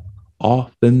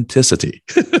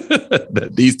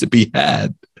that needs to be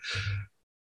had.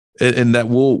 And that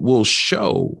will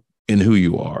show in who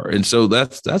you are. And so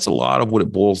that's a lot of what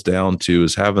it boils down to,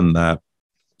 is having that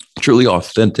truly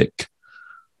authentic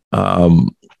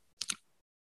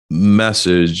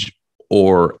message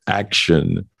or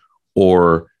action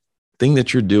or thing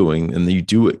that you're doing, and you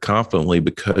do it confidently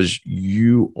because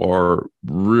you are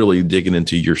really digging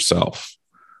into yourself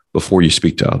before you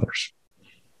speak to others.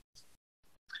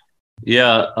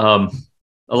 Yeah.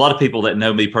 A lot of people that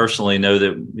know me personally know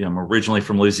that I'm originally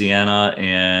from Louisiana,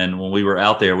 and when we were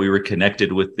out there, we were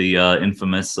connected with the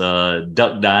infamous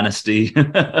Duck Dynasty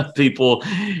people.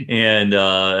 And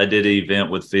I did an event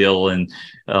with Phil and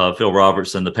Phil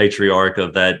Robertson, the patriarch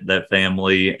of that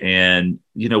family. And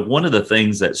one of the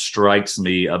things that strikes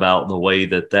me about the way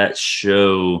that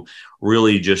show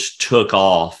really just took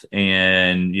off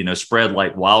and, spread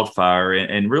like wildfire,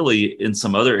 and really in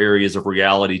some other areas of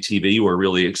reality TV were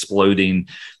really exploding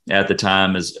at the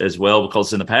time as well,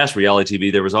 because in the past reality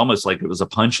TV, there was almost like it was a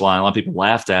punchline. A lot of people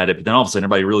laughed at it, but then all of a sudden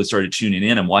everybody really started tuning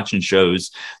in and watching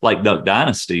shows like Duck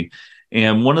Dynasty.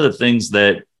 And one of the things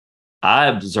that I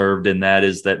observed in that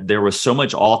is that there was so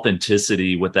much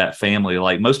authenticity with that family.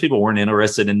 Like, most people weren't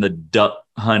interested in the duck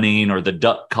hunting or the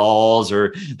duck calls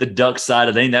or the duck side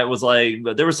of thing. That was like,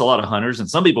 there was a lot of hunters and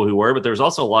some people who were, but there was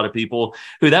also a lot of people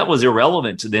who that was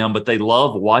irrelevant to them, but they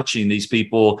love watching these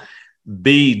people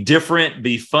be different,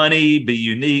 be funny, be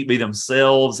unique, be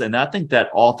themselves. And I think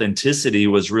that authenticity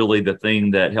was really the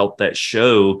thing that helped that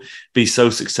show be so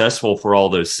successful for all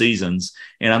those seasons.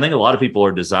 And I think a lot of people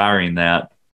are desiring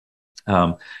that.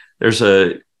 There's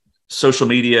a social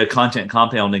media content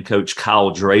compounding coach,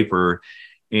 Kyle Draper,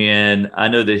 and I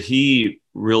know that he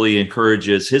really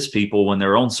encourages his people when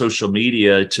they're on social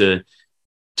media to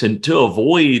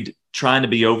avoid trying to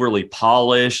be overly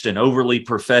polished and overly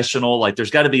professional. Like,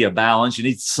 there's got to be a balance. You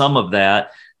need some of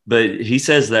that. But he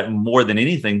says that more than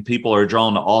anything, people are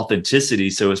drawn to authenticity.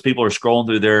 So as people are scrolling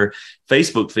through their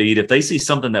Facebook feed, if they see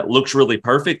something that looks really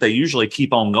perfect, they usually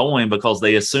keep on going because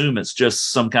they assume it's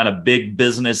just some kind of big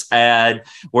business ad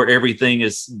where everything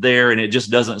is there and it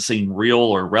just doesn't seem real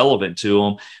or relevant to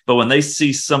them. But when they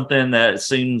see something that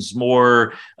seems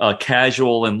more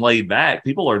casual and laid back,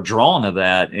 people are drawn to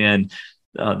that. And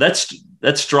that's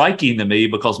striking to me,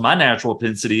 because my natural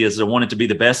propensity is to want it to be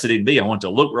the best it can be. I want it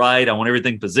to look right. I want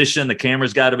everything positioned. The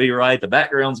camera's got to be right. The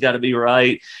background's got to be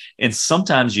right. And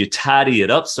sometimes you tidy it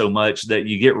up so much that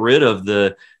you get rid of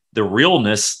the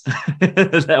realness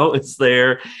that was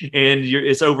there, and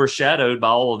it's overshadowed by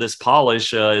all of this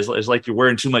polish. It's like you're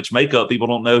wearing too much makeup. People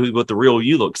don't know what the real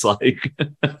you looks like.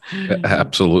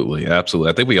 Absolutely. I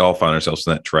think we all find ourselves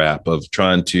in that trap of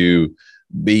trying to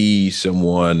be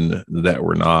someone that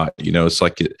we're not. It's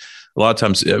like a lot of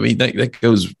times, I mean, that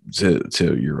goes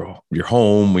to your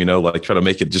home, like trying to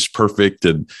make it just perfect,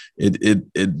 and it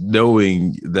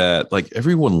knowing that like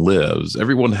everyone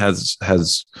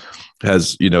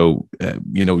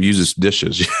uses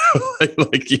dishes,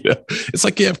 it's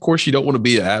like, yeah, of course you don't want to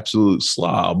be an absolute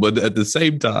slob, but at the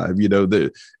same time,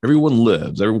 everyone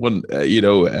lives, everyone,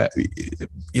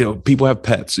 people have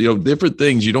pets, different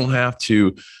things. You don't have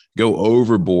to go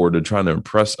overboard and trying to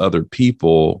impress other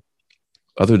people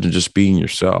other than just being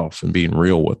yourself and being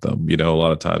real with them, a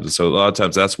lot of times. And so a lot of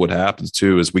times that's what happens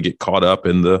too, is we get caught up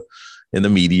in the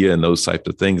media and those types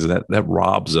of things. And that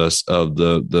robs us of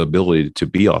the ability to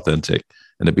be authentic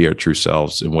and to be our true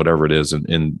selves in whatever it is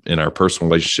in our personal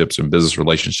relationships and business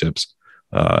relationships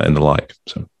and the like.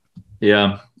 So,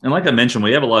 yeah. And like I mentioned,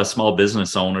 we have a lot of small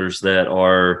business owners that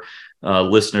are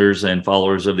listeners and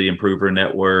followers of the Improver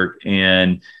Network.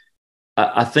 And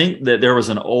I think that there was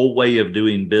an old way of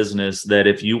doing business that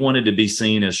if you wanted to be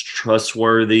seen as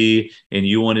trustworthy and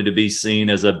you wanted to be seen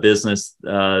as a business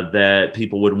that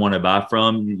people would want to buy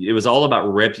from, it was all about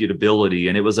reputability,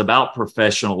 and it was about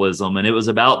professionalism, and it was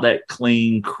about that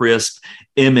clean, crisp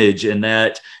image and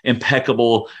that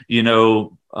impeccable,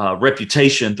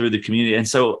 reputation through the community. And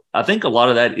so I think a lot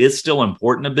of that is still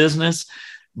important to business.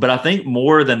 But I think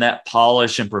more than that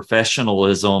polish and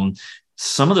professionalism,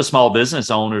 some of the small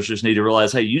business owners just need to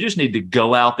realize, hey, you just need to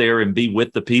go out there and be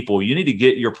with the people. You need to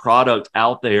get your product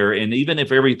out there. And even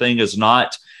if everything is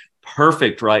not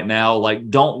perfect right now, like,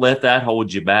 don't let that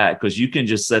hold you back, because you can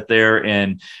just sit there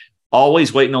and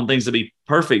always waiting on things to be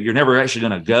perfect. You're never actually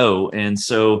going to go. And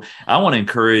so I want to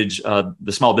encourage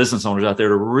the small business owners out there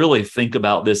to really think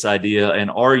about this idea. And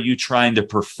are you trying to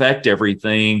perfect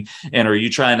everything? And are you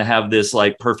trying to have this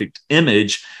like perfect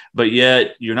image, but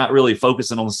yet you're not really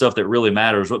focusing on the stuff that really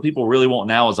matters? What people really want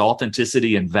now is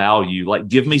authenticity and value. Like,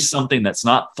 give me something that's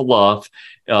not fluff.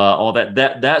 All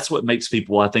that's what makes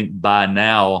people, I think, buy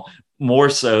now,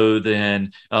 more so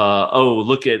than,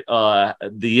 look at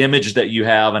the image that you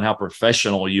have and how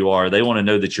professional you are. They want to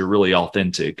know that you're really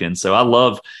authentic. And so I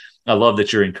love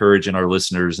that you're encouraging our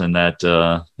listeners in that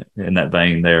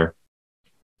vein there.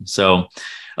 So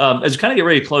As we kind of get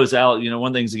ready to close out, one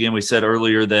of the things, again, we said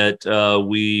earlier that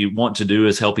we want to do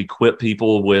is help equip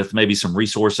people with maybe some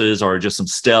resources or just some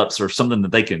steps or something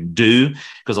that they can do.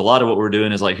 Because a lot of what we're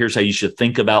doing is like, here's how you should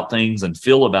think about things and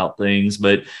feel about things.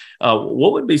 But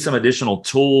what would be some additional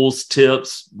tools,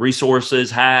 tips,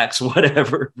 resources, hacks,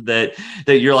 whatever that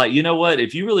you're like, you know what,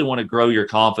 if you really want to grow your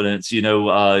confidence, you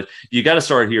got to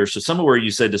start here. So somewhere you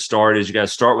said to start is you got to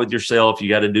start with yourself. You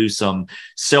got to do some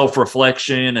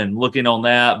self-reflection and looking on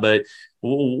that. But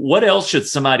what else should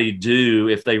somebody do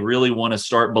if they really want to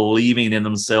start believing in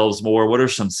themselves more? What are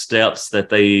some steps that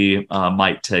they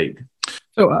might take?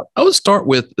 So I would start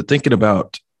with thinking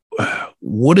about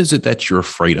what is it that you're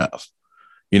afraid of?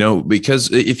 Because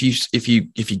if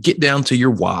you get down to your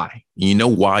why,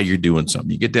 why you're doing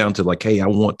something, you get down to like, hey, I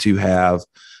want to have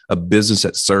a business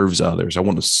that serves others. I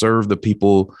want to serve the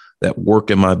people that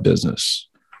work in my business.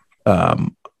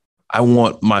 I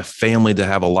want my family to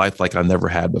have a life like I never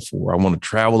had before. I want to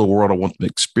travel the world. I want to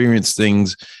experience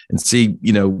things and see,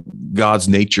 God's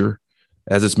nature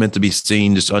as it's meant to be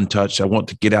seen, just untouched. I want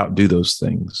to get out and do those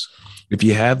things. If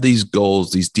you have these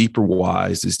goals, these deeper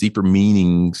whys, these deeper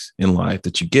meanings in life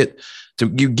that you get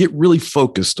really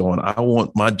focused on. I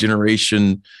want my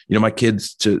generation, my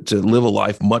kids to live a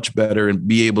life much better and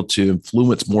be able to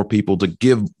influence more people, to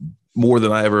give more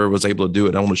than I ever was able to do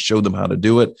it. I want to show them how to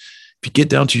do it. If you get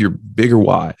down to your bigger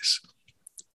whys,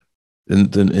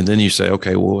 and then you say,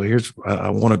 okay, well, I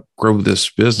want to grow this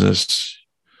business.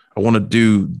 I want to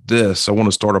do this. I want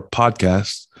to start a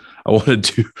podcast. I want to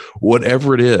do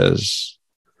whatever it is.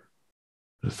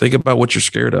 Think about what you're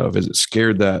scared of. Is it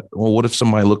scared that, well, what if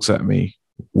somebody looks at me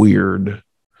weird?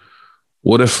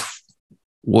 What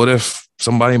if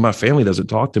somebody in my family doesn't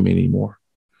talk to me anymore?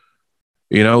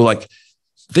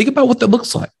 Think about what that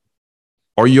looks like.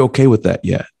 Are you okay with that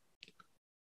yet?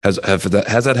 Has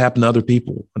that happened to other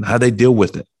people and how they deal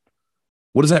with it?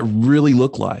 What does that really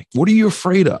look like? What are you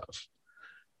afraid of?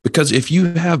 Because if you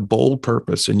have bold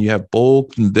purpose and you have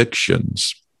bold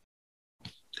convictions,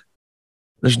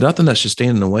 there's nothing that should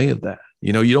stand in the way of that.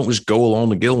 You don't just go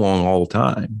along to get along all the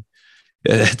time.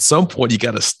 At some point, you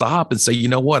got to stop and say, you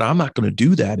know what? I'm not going to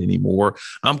do that anymore.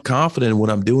 I'm confident in what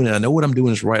I'm doing. And I know what I'm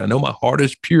doing is right. I know my heart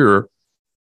is pure.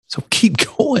 So keep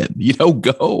going,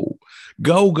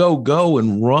 go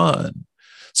and run.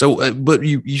 So, but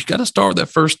you got to start with that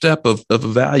first step of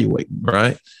evaluating,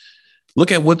 right?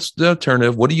 Look at what's the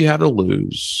alternative. What do you have to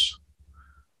lose?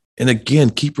 And again,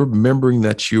 keep remembering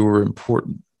that you're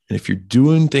important. And if you're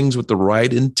doing things with the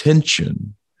right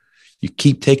intention, you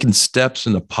keep taking steps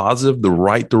in the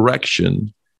right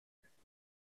direction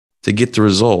to get the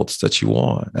results that you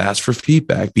want. Ask for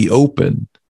feedback. Be open.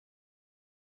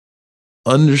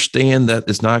 Understand that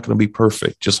it's not going to be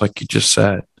perfect, just like you just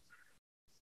said.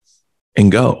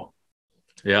 And go.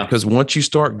 Yeah. Because once you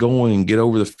start going and get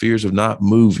over the fears of not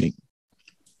moving,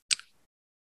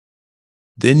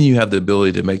 then you have the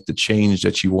ability to make the change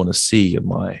that you want to see in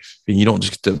life. And you don't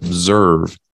just get to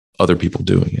observe other people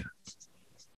doing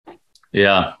it.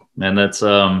 Yeah, man, that's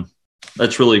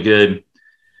really good.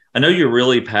 I know you're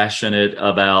really passionate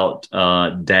about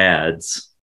dads,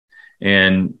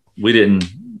 and we didn't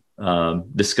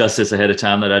discuss this ahead of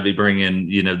time that I'd be bringing,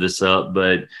 this up,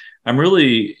 but I'm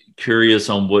really curious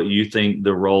on what you think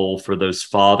the role for those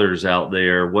fathers out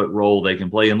there, what role they can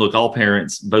play. And look, both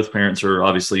parents are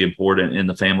obviously important in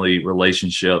the family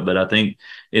relationship, but I think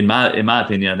in my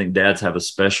opinion, I think dads have a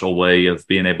special way of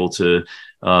being able to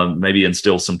maybe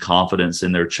instill some confidence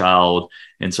in their child.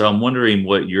 And so I'm wondering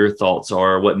what your thoughts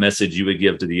are, what message you would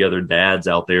give to the other dads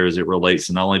out there as it relates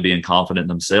to not only being confident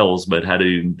themselves, but how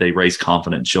do they raise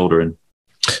confident children?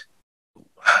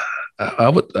 I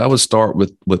would start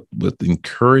with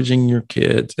encouraging your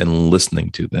kids and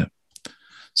listening to them.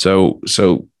 So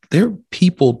they're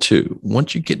people too.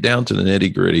 Once you get down to the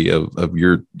nitty gritty of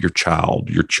your child,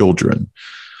 your children,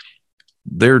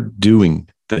 they're doing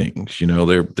things.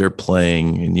 They're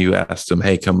playing, and you ask them,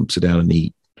 "Hey, come sit down and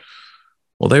eat."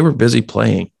 Well, they were busy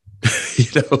playing.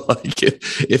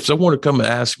 If someone would come and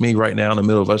ask me right now in the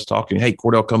middle of us talking, "Hey,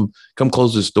 Kordell, come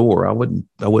close this door," I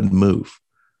wouldn't move.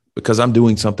 Because I'm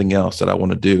doing something else that I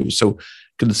want to do. So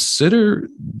consider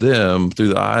them through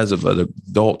the eyes of an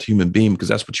adult human being, because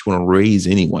that's what you want to raise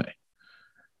anyway.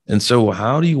 And so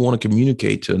how do you want to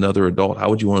communicate to another adult? How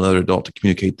would you want another adult to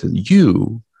communicate to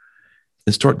you?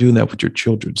 And start doing that with your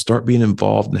children. Start being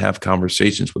involved and have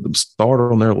conversations with them. Start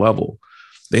on their level.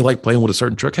 They like playing with a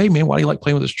certain truck. Hey, man, why do you like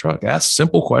playing with this truck? Ask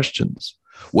simple questions.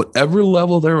 Whatever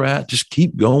level they're at, just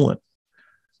keep going.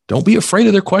 Don't be afraid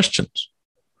of their questions.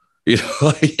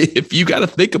 If you got to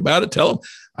think about it, tell them,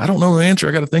 I don't know the answer.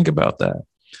 I got to think about that.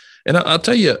 And I'll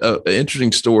tell you an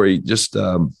interesting story just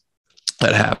that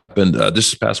happened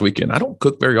this past weekend. I don't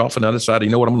cook very often. I decided,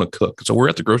 you know what, I'm going to cook. So we're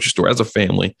at the grocery store as a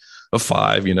family of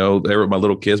 5, they were my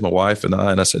little kids, my wife and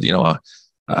I said,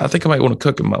 I think I might want to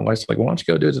cook. And my wife's like, why don't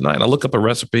you go do it tonight? And I look up a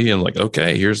recipe and I'm like,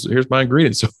 okay, here's my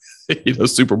ingredients. So,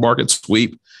 supermarket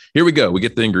sweep. Here we go. We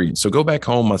get the ingredients. So go back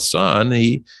home. My son,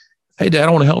 hey, Dad,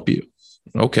 I want to help you.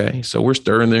 Okay. So we're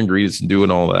stirring the ingredients and doing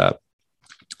all that.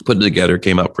 Putting it together.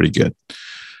 Came out pretty good.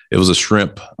 It was a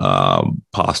shrimp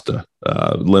pasta,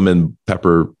 lemon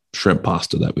pepper shrimp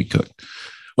pasta that we cooked.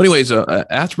 Well, anyways,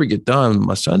 after we get done,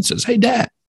 my son says, hey, Dad,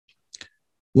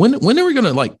 when are we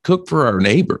going to cook for our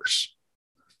neighbors?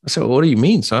 I said, well, what do you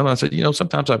mean, son? I said,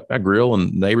 sometimes I grill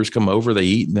and neighbors come over, they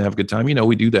eat and they have a good time.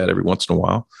 We do that every once in a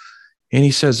while. And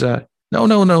he says, no,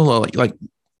 no, not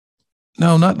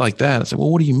like that. I said,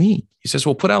 well, what do you mean? He says,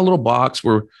 well, put out a little box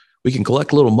where we can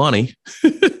collect a little money.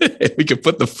 And we can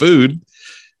put the food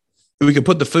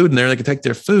in there. They can take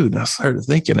their food. And I started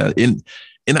thinking, and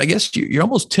I guess you're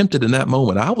almost tempted in that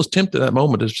moment. I was tempted in that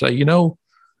moment to say,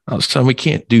 son, we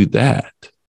can't do that.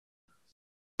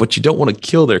 But you don't want to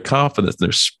kill their confidence and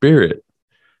their spirit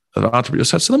of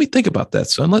entrepreneurship. So let me think about that,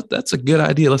 son. That's a good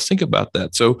idea. Let's think about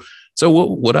that. So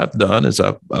what I've done is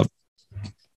I've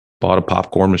bought a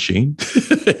popcorn machine.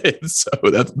 So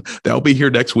that'll be here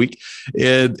next week.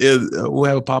 And we'll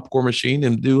have a popcorn machine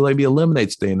and do maybe a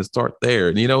lemonade stand and start there.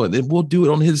 And, and then we'll do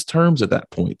it on his terms at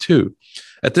that point too.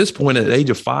 At this point, at the age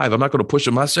of 5, I'm not going to push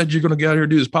him. I said, you're going to get out here and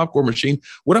do this popcorn machine.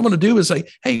 What I'm going to do is say,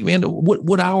 hey, man,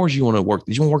 what hours you want to work?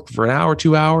 Do you want to work for an hour,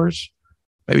 2 hours?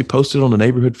 Maybe post it on the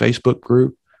neighborhood Facebook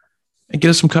group and get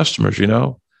us some customers,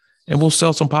 and we'll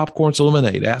sell some popcorn, some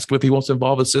lemonade. Ask him if he wants to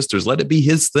involve his sisters. Let it be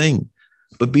his thing,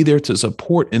 but be there to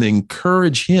support and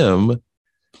encourage him.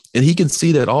 And he can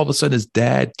see that all of a sudden his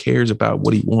dad cares about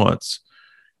what he wants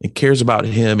and cares about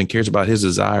him and cares about his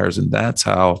desires. And that's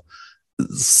how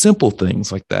simple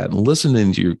things like that, and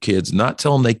listening to your kids, not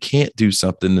telling them they can't do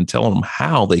something and telling them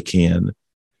how they can,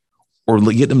 or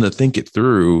get them to think it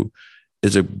through,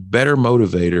 is a better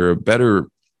motivator, a better,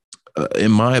 in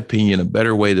my opinion, a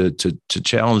better way to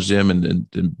challenge them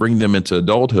and bring them into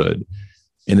adulthood.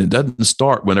 And it doesn't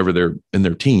start whenever they're in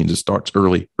their teens. It starts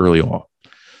early on.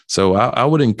 So I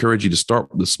would encourage you to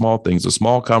start with the small things, the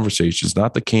small conversations,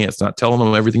 not the can'ts, not telling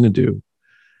them everything to do.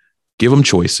 Give them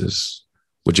choices.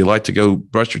 Would you like to go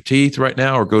brush your teeth right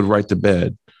now or go right to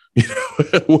bed?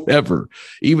 Whatever.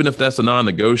 Even if that's a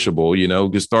non-negotiable,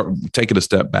 just start taking a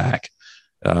step back.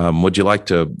 Would you like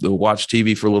to watch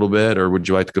TV for a little bit, or would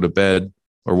you like to go to bed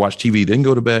or watch TV, then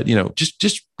go to bed?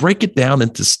 Just break it down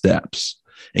into steps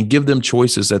and give them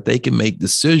choices that they can make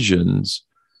decisions,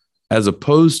 as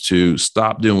opposed to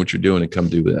stop doing what you're doing and come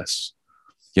do this,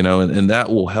 and that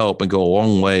will help and go a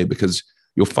long way, because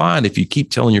you'll find if you keep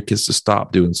telling your kids to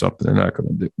stop doing something, they're not going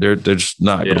to do. They're just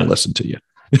not going to listen to you.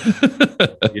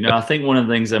 I think one of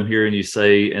the things I'm hearing you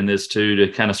say in this too, to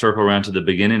kind of circle around to the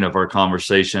beginning of our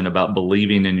conversation about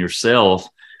believing in yourself.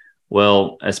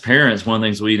 Well, as parents, one of the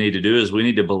things we need to do is we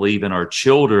need to believe in our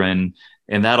children,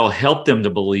 and that'll help them to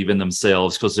believe in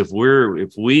themselves. Because if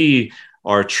we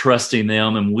are trusting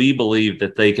them and we believe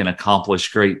that they can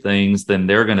accomplish great things, then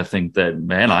they're going to think that,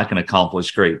 man, I can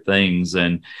accomplish great things.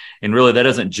 And really, that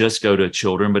doesn't just go to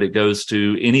children, but it goes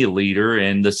to any leader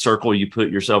and the circle you put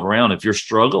yourself around. If you're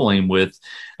struggling with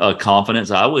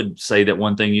confidence, I would say that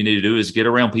one thing you need to do is get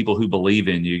around people who believe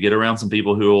in you, get around some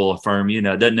people who will affirm you.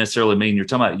 Now, it doesn't necessarily mean you're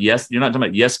talking about yes. You're not talking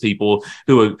about yes people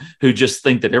who just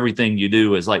think that everything you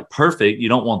do is perfect. You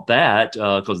don't want that,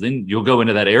 because then you'll go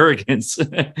into that arrogance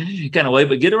kind of way.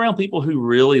 But get around people who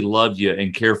really love you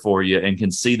and care for you and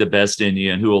can see the best in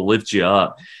you and who will lift you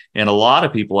up. And a lot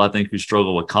of people, I think, who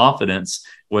struggle with confidence,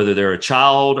 whether they're a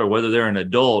child or whether they're an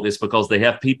adult, is because they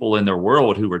have people in their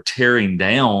world who are tearing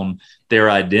down their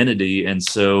identity. And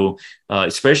so,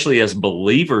 especially as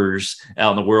believers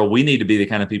out in the world, we need to be the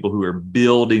kind of people who are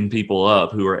building people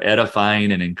up, who are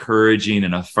edifying and encouraging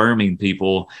and affirming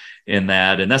people in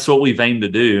that. And that's what we've aimed to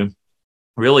do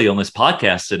really on this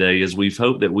podcast today, is we've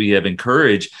hoped that we have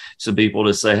encouraged some people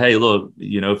to say, hey, look,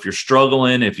 if you're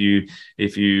struggling, if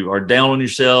you are down on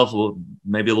yourself,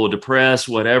 maybe a little depressed,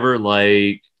 whatever,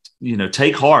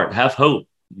 take heart, have hope.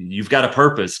 You've got a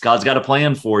purpose. God's got a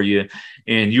plan for you,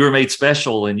 and you are made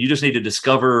special, and you just need to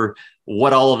discover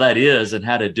what all of that is and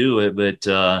how to do it.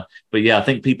 But yeah, I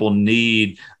think people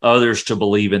need others to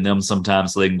believe in them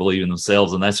sometimes so they can believe in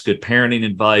themselves. And that's good parenting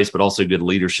advice, but also good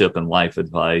leadership and life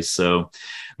advice. So,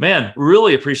 Man,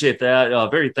 really appreciate that.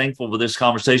 Very thankful for this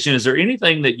conversation. Is there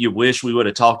anything that you wish we would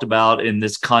have talked about in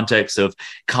this context of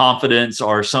confidence,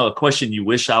 or a question you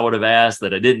wish I would have asked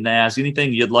that I didn't ask?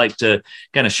 Anything you'd like to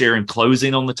kind of share in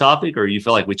closing on the topic, or you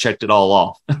feel like we checked it all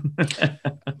off?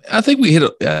 I think we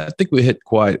hit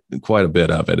quite a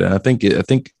bit of it. And I think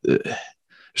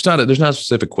there's not a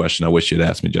specific question I wish you'd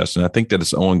asked me, Justin. I think that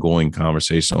it's ongoing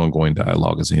conversation, ongoing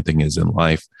dialogue, as anything is in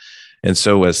life. And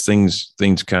so as things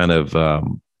kind of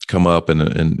come up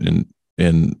and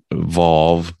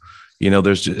evolve,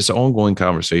 there's just ongoing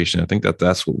conversation. I think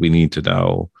that's what we need to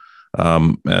know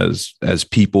as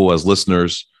people, as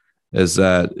listeners, is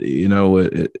that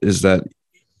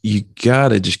you got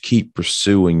to just keep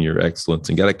pursuing your excellence,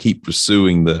 and got to keep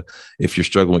pursuing if you're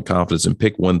struggling with confidence, and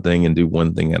pick one thing and do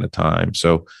one thing at a time.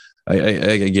 So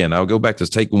I'll go back to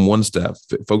taking one step,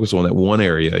 focus on that one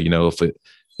area,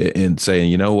 and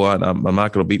saying, you know what, I'm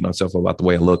not going to beat myself about the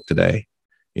way I look today,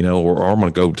 or I'm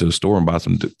going to go to the store and buy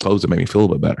some clothes that make me feel a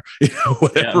little bit better,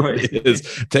 whatever it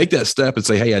is. Take that step and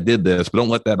say, hey, I did this, but don't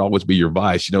let that always be your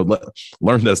vice.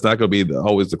 Learn that's not going to be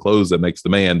always the clothes that makes the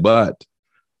man, but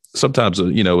sometimes,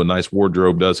 a nice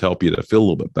wardrobe does help you to feel a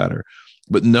little bit better.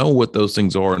 But know what those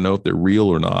things are, and know if they're real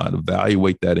or not.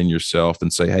 Evaluate that in yourself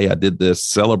and say, hey, I did this.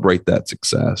 Celebrate that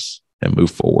success and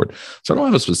move forward. So I don't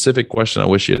have a specific question I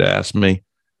wish you'd asked me.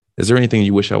 Is there anything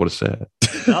you wish I would have said?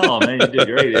 Oh, man, you did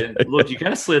great. And look, you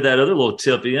kind of slid that other little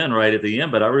tip in right at the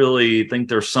end, but I really think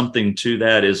there's something to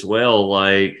that as well.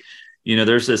 Like,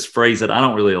 there's this phrase that I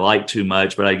don't really like too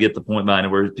much, but I get the point behind it,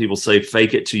 where people say,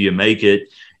 fake it till you make it.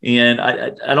 And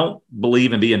I don't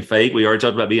believe in being fake. We already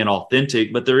talked about being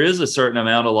authentic, but there is a certain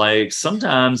amount of, like,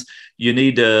 sometimes you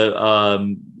need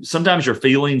to, sometimes your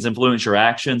feelings influence your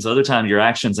actions. Other times your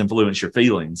actions influence your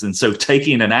feelings. And so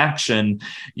taking an action,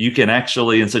 you can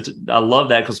actually, and so I love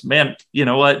that, because, man, you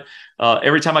know what?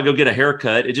 Every time I go get a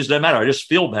haircut, it just doesn't matter. I just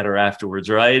feel better afterwards,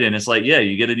 right? And it's like, yeah,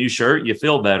 you get a new shirt, you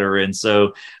feel better. And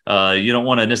so you don't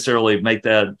want to necessarily make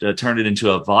that turn it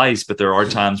into a vice, but there are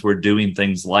times we're doing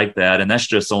things like that. And that's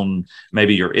just on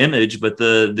maybe your image, but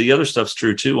the other stuff's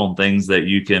true too, on things that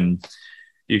you can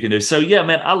do. So yeah,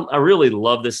 man, I really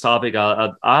love this topic.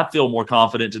 I feel more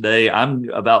confident today. I'm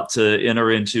about to enter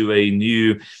into a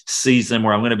new season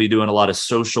where I'm going to be doing a lot of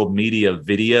social media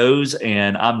videos,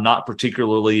 and I'm not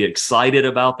particularly excited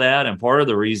about that. And part of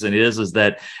the reason is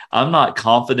that I'm not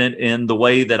confident in the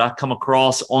way that I come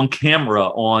across on camera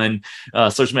on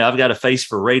social media. I've got a face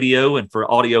for radio and for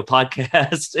audio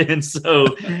podcasts. And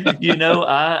so,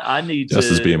 I need to,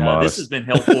 this has been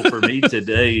helpful for me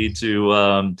today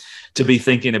to be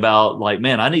thinking about, like,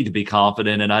 man, I need to be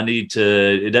confident, and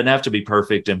it doesn't have to be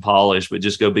perfect and polished, but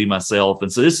just go be myself.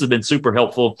 And so this has been super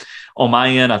helpful on my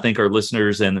end. I think our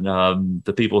listeners and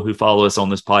the people who follow us on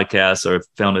this podcast have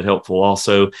found it helpful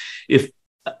also.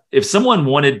 If someone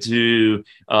wanted to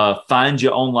find you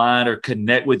online or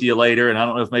connect with you later, and I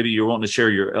don't know if maybe you're wanting to share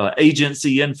your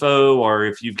agency info, or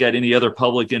if you've got any other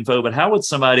public info, but how would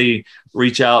somebody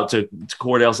reach out to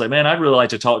Kordell, say, man, I'd really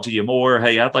like to talk to you more.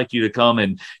 Hey, I'd like you to come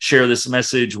and share this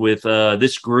message with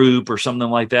this group or something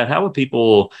like that. How would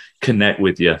people connect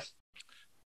with you?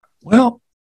 Well,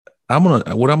 what I'm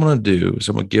gonna do is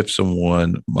I'm gonna give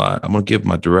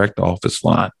my direct office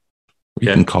line.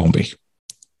 You can call me.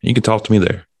 You can talk to me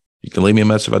there. You can leave me a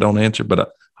message if I don't answer,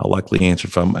 but I'll likely answer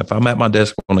if I'm at my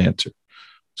desk. I'll answer.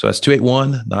 So that's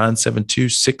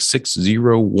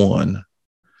 281-972-6601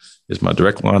 is my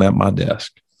direct line at my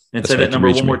desk. And say that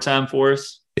number one more time for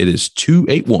us. It is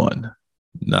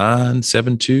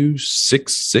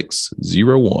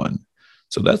 281-972-6601.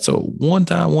 So that's a one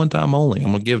time only. I'm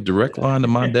going to give direct line to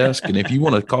my desk. And if you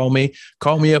want to call me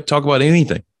up, talk about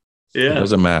anything. Yeah. It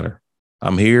doesn't matter.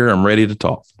 I'm here. I'm ready to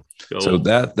talk. Cool. So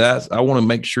that's I want to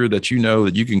make sure that you know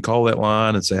that you can call that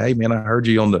line and say, hey, man, I heard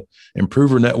you on the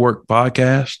Improver Network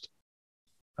podcast.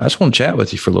 I just want to chat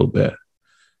with you for a little bit.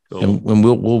 Cool. And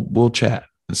we'll chat.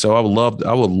 And so I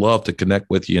would love to connect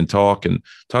with you and talk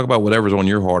about whatever's on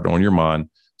your heart, on your mind,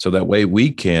 so that way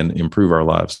we can improve our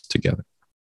lives together.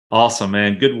 Awesome,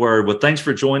 man. Good word. Well, thanks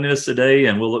for joining us today,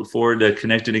 and we'll look forward to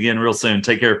connecting again real soon.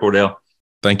 Take care, Kordell.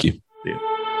 Thank you.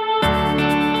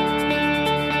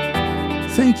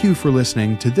 Thank you for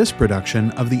listening to this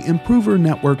production of the Improver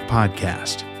Network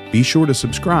podcast. Be sure to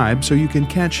subscribe so you can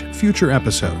catch future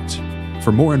episodes.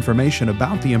 For more information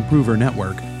about the Improver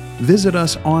Network, visit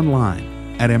us online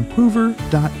at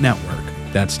improver.network.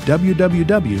 That's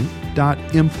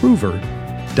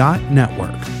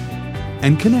www.improver.network.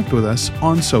 And connect with us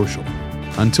on social.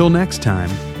 Until next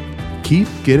time, keep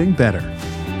getting better.